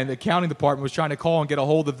 And the accounting department was trying to call and get a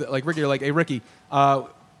hold of Ricky. They're like, hey, Ricky,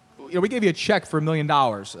 we gave you a check for $1 million.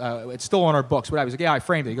 It's still on our books. Whatever. He's like, yeah, I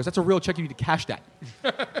framed it. He goes, that's a real check. You need to cash that.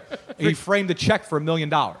 And he framed the check for $1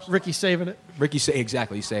 million. Ricky saving it.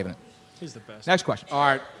 Exactly. He's saving it. He's the best. Next question. All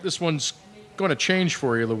right, this one's going to change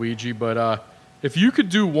for you, Luigi, but if you could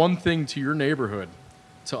do one thing to your neighborhood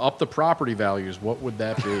to up the property values, what would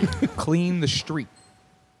that be? Clean the street.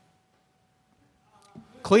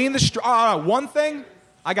 Clean the street. One thing?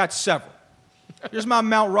 I got several. Here's my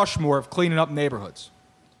Mount Rushmore of cleaning up neighborhoods.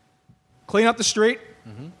 Clean up the street.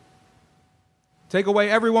 Mm-hmm. Take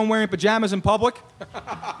away everyone wearing pajamas in public.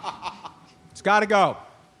 It's got to go.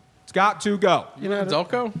 It's got to go. You know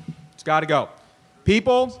Delco? It's got to go.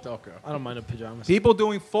 People. Delco. I don't mind the pajamas. People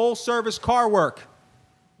doing full service car work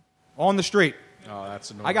on the street. Oh,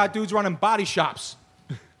 that's annoying. I got dudes running body shops.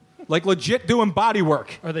 Like legit doing body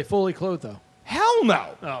work. Are they fully clothed, though? Hell no.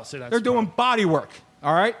 Oh, see, that's They're doing body work.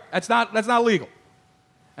 All right? That's not legal.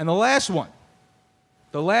 And the last one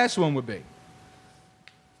would be,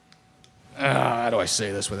 how do I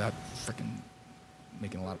say this without freaking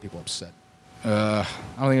making a lot of people upset? I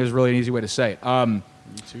don't think there's really an easy way to say it. Me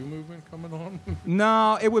Too movement coming on?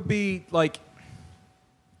 No, it would be like,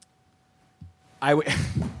 I would,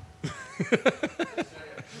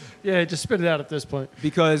 Yeah, just spit it out at this point.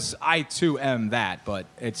 Because I too am that, but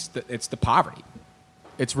it's the poverty.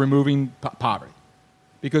 It's removing poverty.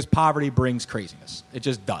 Because poverty brings craziness. It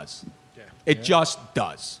just does. Yeah. It just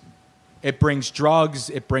does. It brings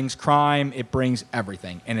drugs, it brings crime, it brings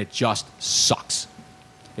everything, and it just sucks.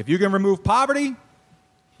 If you can remove poverty,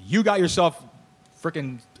 you got yourself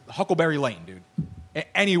freaking Huckleberry Lane, dude.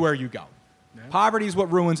 Anywhere you go. Yeah. Poverty is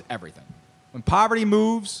what ruins everything. When poverty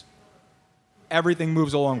moves, everything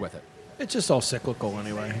moves along with it. It's just all cyclical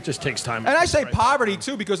anyway. It just takes time. And I say poverty,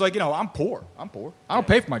 too, because, like, I'm poor. I don't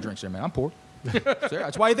pay for my drinks here, man. I'm poor.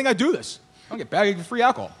 That's why you think I do this. I don't get bagged for free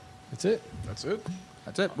alcohol. That's it. That's it.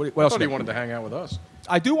 That's it. What I else? thought he wanted to hang out with us.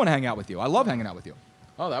 I do want to hang out with you. I love hanging out with you.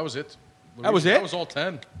 Oh, that was it. That was it? That was all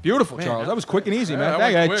 10. Beautiful, man, Charles. That was quick and easy, man.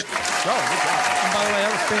 That was quick. Charles, good job. And by the way,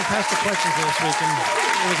 that was fantastic questions this week. And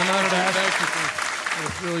it was an honor to have. Thank you for It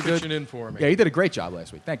was really good. pitching in for me. Yeah, you did a great job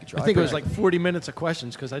last week. Thank you, Charles. I think it was like 40 minutes of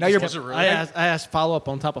questions because I asked follow-up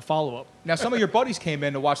on top of follow-up. Now, some of your buddies came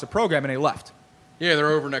in to watch the program and they left. Yeah, they're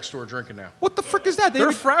over next door drinking now. What the frick is that?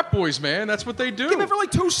 They're frat boys, man. That's what they do. Give me for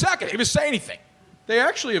like 2 seconds. They didn't even say anything. They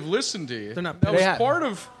actually have listened to you. They're not. That was part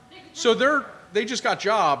of. So they just got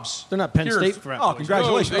jobs. They're not Penn here State in, frat boys. Oh,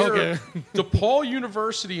 congratulations. No, they're DePaul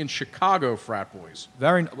University in Chicago frat boys.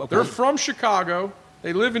 They're from Chicago.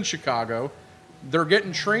 They live in Chicago. They're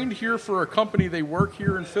getting trained here for a company they work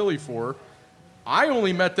here in Philly for. I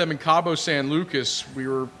only met them in Cabo San Lucas. We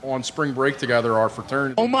were on spring break together, our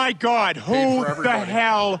fraternity. Oh, my God. Who the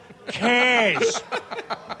hell cares?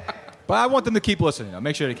 But I want them to keep listening, though.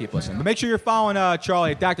 Make sure to keep listening. But make sure you're following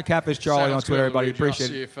Charlie, Dr. Catfish Charlie on Twitter, everybody. Appreciate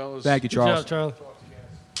it. Thank you, Charles. Good job,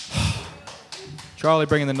 Charlie. Charlie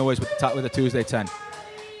bringing the noise with the Tuesday 10.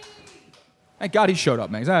 Thank God he showed up,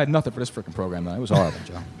 man, because I had nothing for this freaking program, man. It was horrible,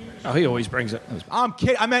 Joe. Oh, he always brings it. I'm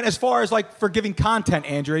kidding. I meant as far as, like, for giving content,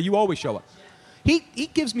 Andrea, you always show up. He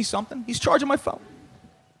gives me something. He's charging my phone.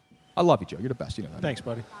 I love you, Joe. You're the best. You know that. Thanks,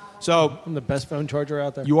 buddy. So I'm the best phone charger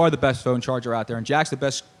out there. You are the best phone charger out there, and Jack's the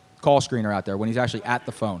best call screener out there when he's actually at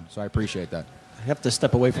the phone. So I appreciate that. I have to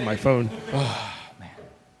step away from my phone. Oh, man.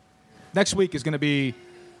 Next week is going to be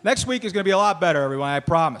a lot better, everyone. I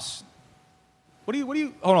promise. What do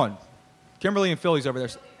you? Hold on. Kimberly and Philly's over there.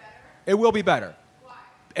 It will be better.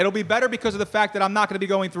 It'll be better because of the fact that I'm not going to be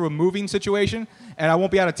going through a moving situation, and I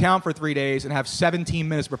won't be out of town for 3 days and have 17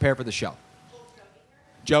 minutes to prepare for the show.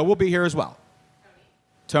 Joe will be here as well.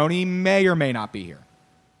 Tony may or may not be here.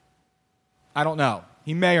 I don't know.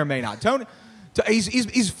 He may or may not. Tony,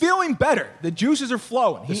 he's feeling better. The juices are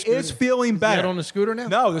flowing. He is feeling better. Is he out on the scooter now?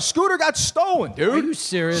 No, the scooter got stolen, dude. Are you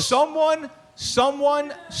serious? Someone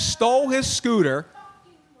stole his scooter.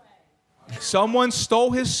 Someone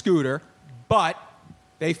stole his scooter, but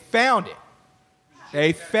they found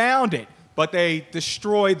it. But they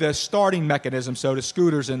destroyed the starting mechanism, so the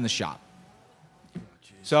scooter's in the shop.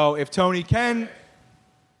 So if Tony can,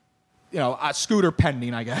 a scooter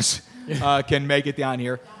pending, I guess, can make it down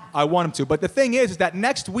here, I want him to. But the thing is that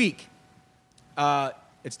next week,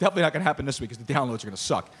 it's definitely not going to happen this week because the downloads are going to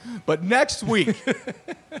suck. But next week,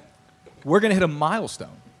 we're going to hit a milestone.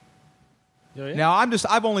 Oh, yeah? Now,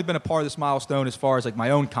 I've only been a part of this milestone as far as like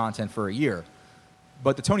my own content for a year.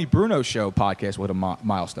 But the Tony Bruno Show podcast will hit a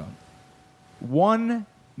milestone. 1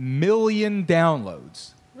 million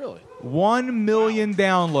downloads. Really? 1 million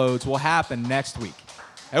downloads will happen next week.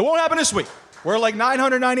 It won't happen this week. We're like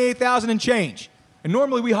 998,000 and change. And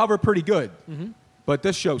normally we hover pretty good. Mm-hmm. But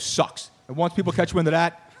this show sucks. And once people catch wind of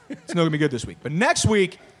that, it's not going to be good this week. But next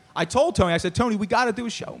week, I told Tony, I said, Tony, we got to do a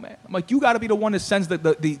show, man. I'm like, you got to be the one that sends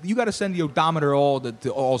you got to send the odometer to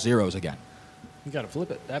all zeros again. You got to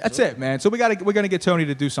flip it. Absolutely. That's it, man. So we're going to get Tony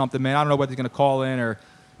to do something, man. I don't know whether he's going to call in or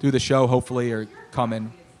do the show, hopefully, or come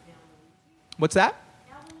in. What's that?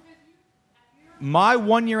 My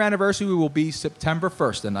 1-year anniversary will be September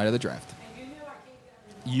 1st, the night of the draft.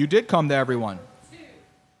 You did come to everyone.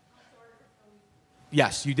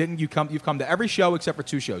 Yes, you didn't. You've come to every show except for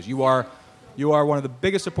 2 shows. You are one of the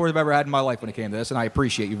biggest supporters I've ever had in my life when it came to this, and I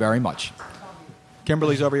appreciate you very much.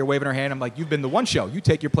 Kimberly's over here waving her hand. I'm like, you've been to 1 show. You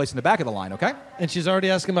take your place in the back of the line, okay? And she's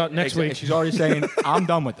already asking about next week. She's already saying, I'm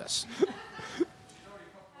done with this.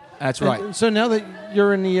 That's right. And so now that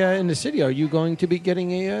you're in the city, are you going to be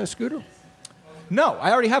getting a scooter? No,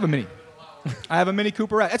 I already have a Mini. I have a Mini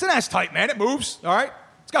Cooperette. It's an ass tight, man. It moves, all right?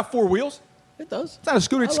 It's got 4 wheels. It does. It's not a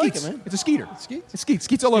scooter. It like skeets. it, man. It's a skeeter. It skeets.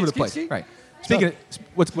 Skeets all over the place. Right. Speaking of,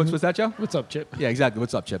 what's that, Joe? What's up, Chip? Yeah, exactly.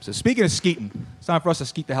 What's up, Chip? So speaking of skeeting, it's time for us to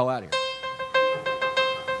skeet the hell out of here.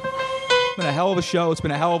 It's been a hell of a show. It's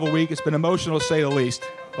been a hell of a week. It's been emotional, to say the least.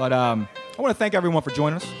 But I want to thank everyone for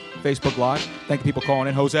joining us. Facebook Live. Thank you people calling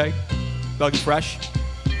in. Jose, Dougie Fresh,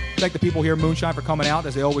 thank the people here at Moonshine for coming out,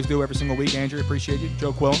 as they always do every single week. Andrew, appreciate you.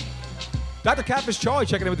 Joe Quillen. Dr. Catfish Charlie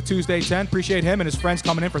checking in with the Tuesday 10. Appreciate him and his friends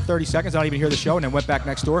coming in for 30 seconds. I don't even hear the show and then went back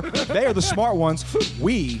next door. They are the smart ones.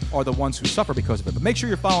 We are the ones who suffer because of it. But make sure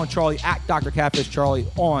you're following Charlie at Dr. Catfish Charlie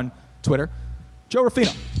on Twitter. Joe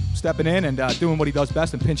Ruffino stepping in and doing what he does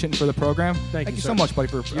best and pinch hitting for the program. Thank you so much, buddy.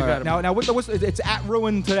 For now, it's at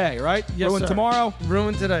Ruin today, right? Yes, Ruin sir. tomorrow.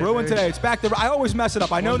 Ruin today. Ruin today. It's back to. I always mess it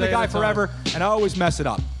up. I know the guy forever, and I always mess it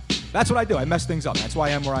up. That's what I do. I mess things up. That's why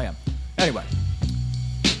I am where I am. Anyway.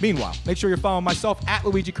 Meanwhile, make sure you're following myself at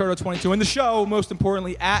Luigi Curto22 and the show, most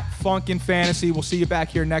importantly, at Funkin' Fantasy. We'll see you back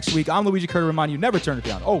here next week. I'm Luigi Curto. Remind you, never turn it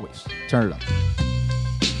down. Always turn it up.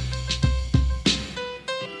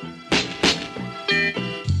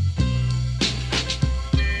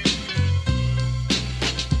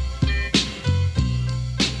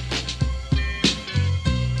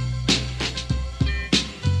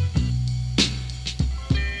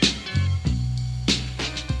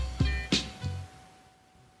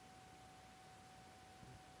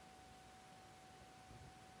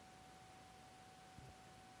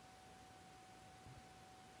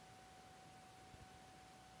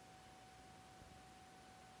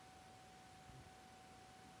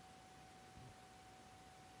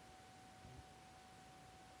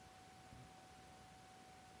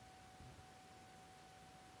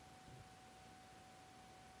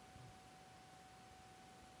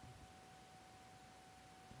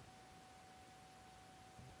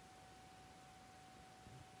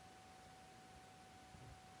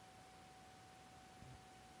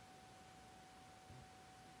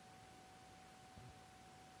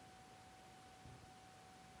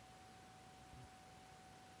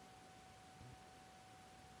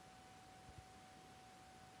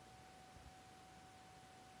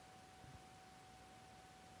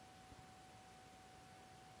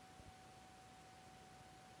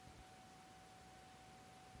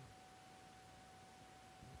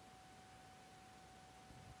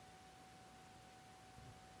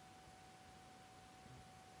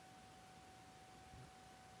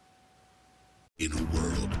 In a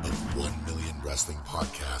world of 1 million wrestling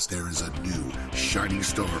podcasts, there is a new shining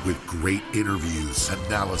star with great interviews,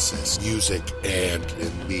 analysis, music, and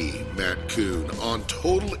me, Matt Coon, on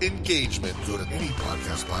total engagement. Go to any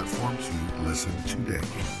podcast platform to listen today.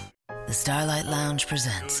 The Starlight Lounge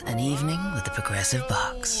presents An Evening with the Progressive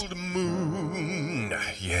Box. Old moon,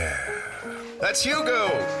 yeah. That's Hugo,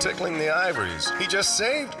 tickling the ivories. He just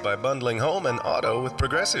saved by bundling home and auto with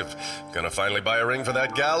Progressive. Gonna finally buy a ring for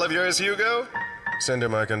that gal of yours, Hugo? Send her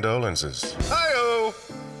my condolences. Hi-oh!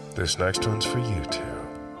 This next one's for you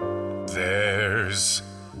two. There's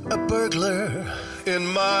a burglar in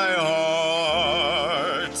my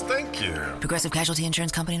heart. Thank you. Progressive Casualty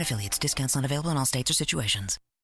Insurance Company and Affiliates. Discounts not available in all states or situations.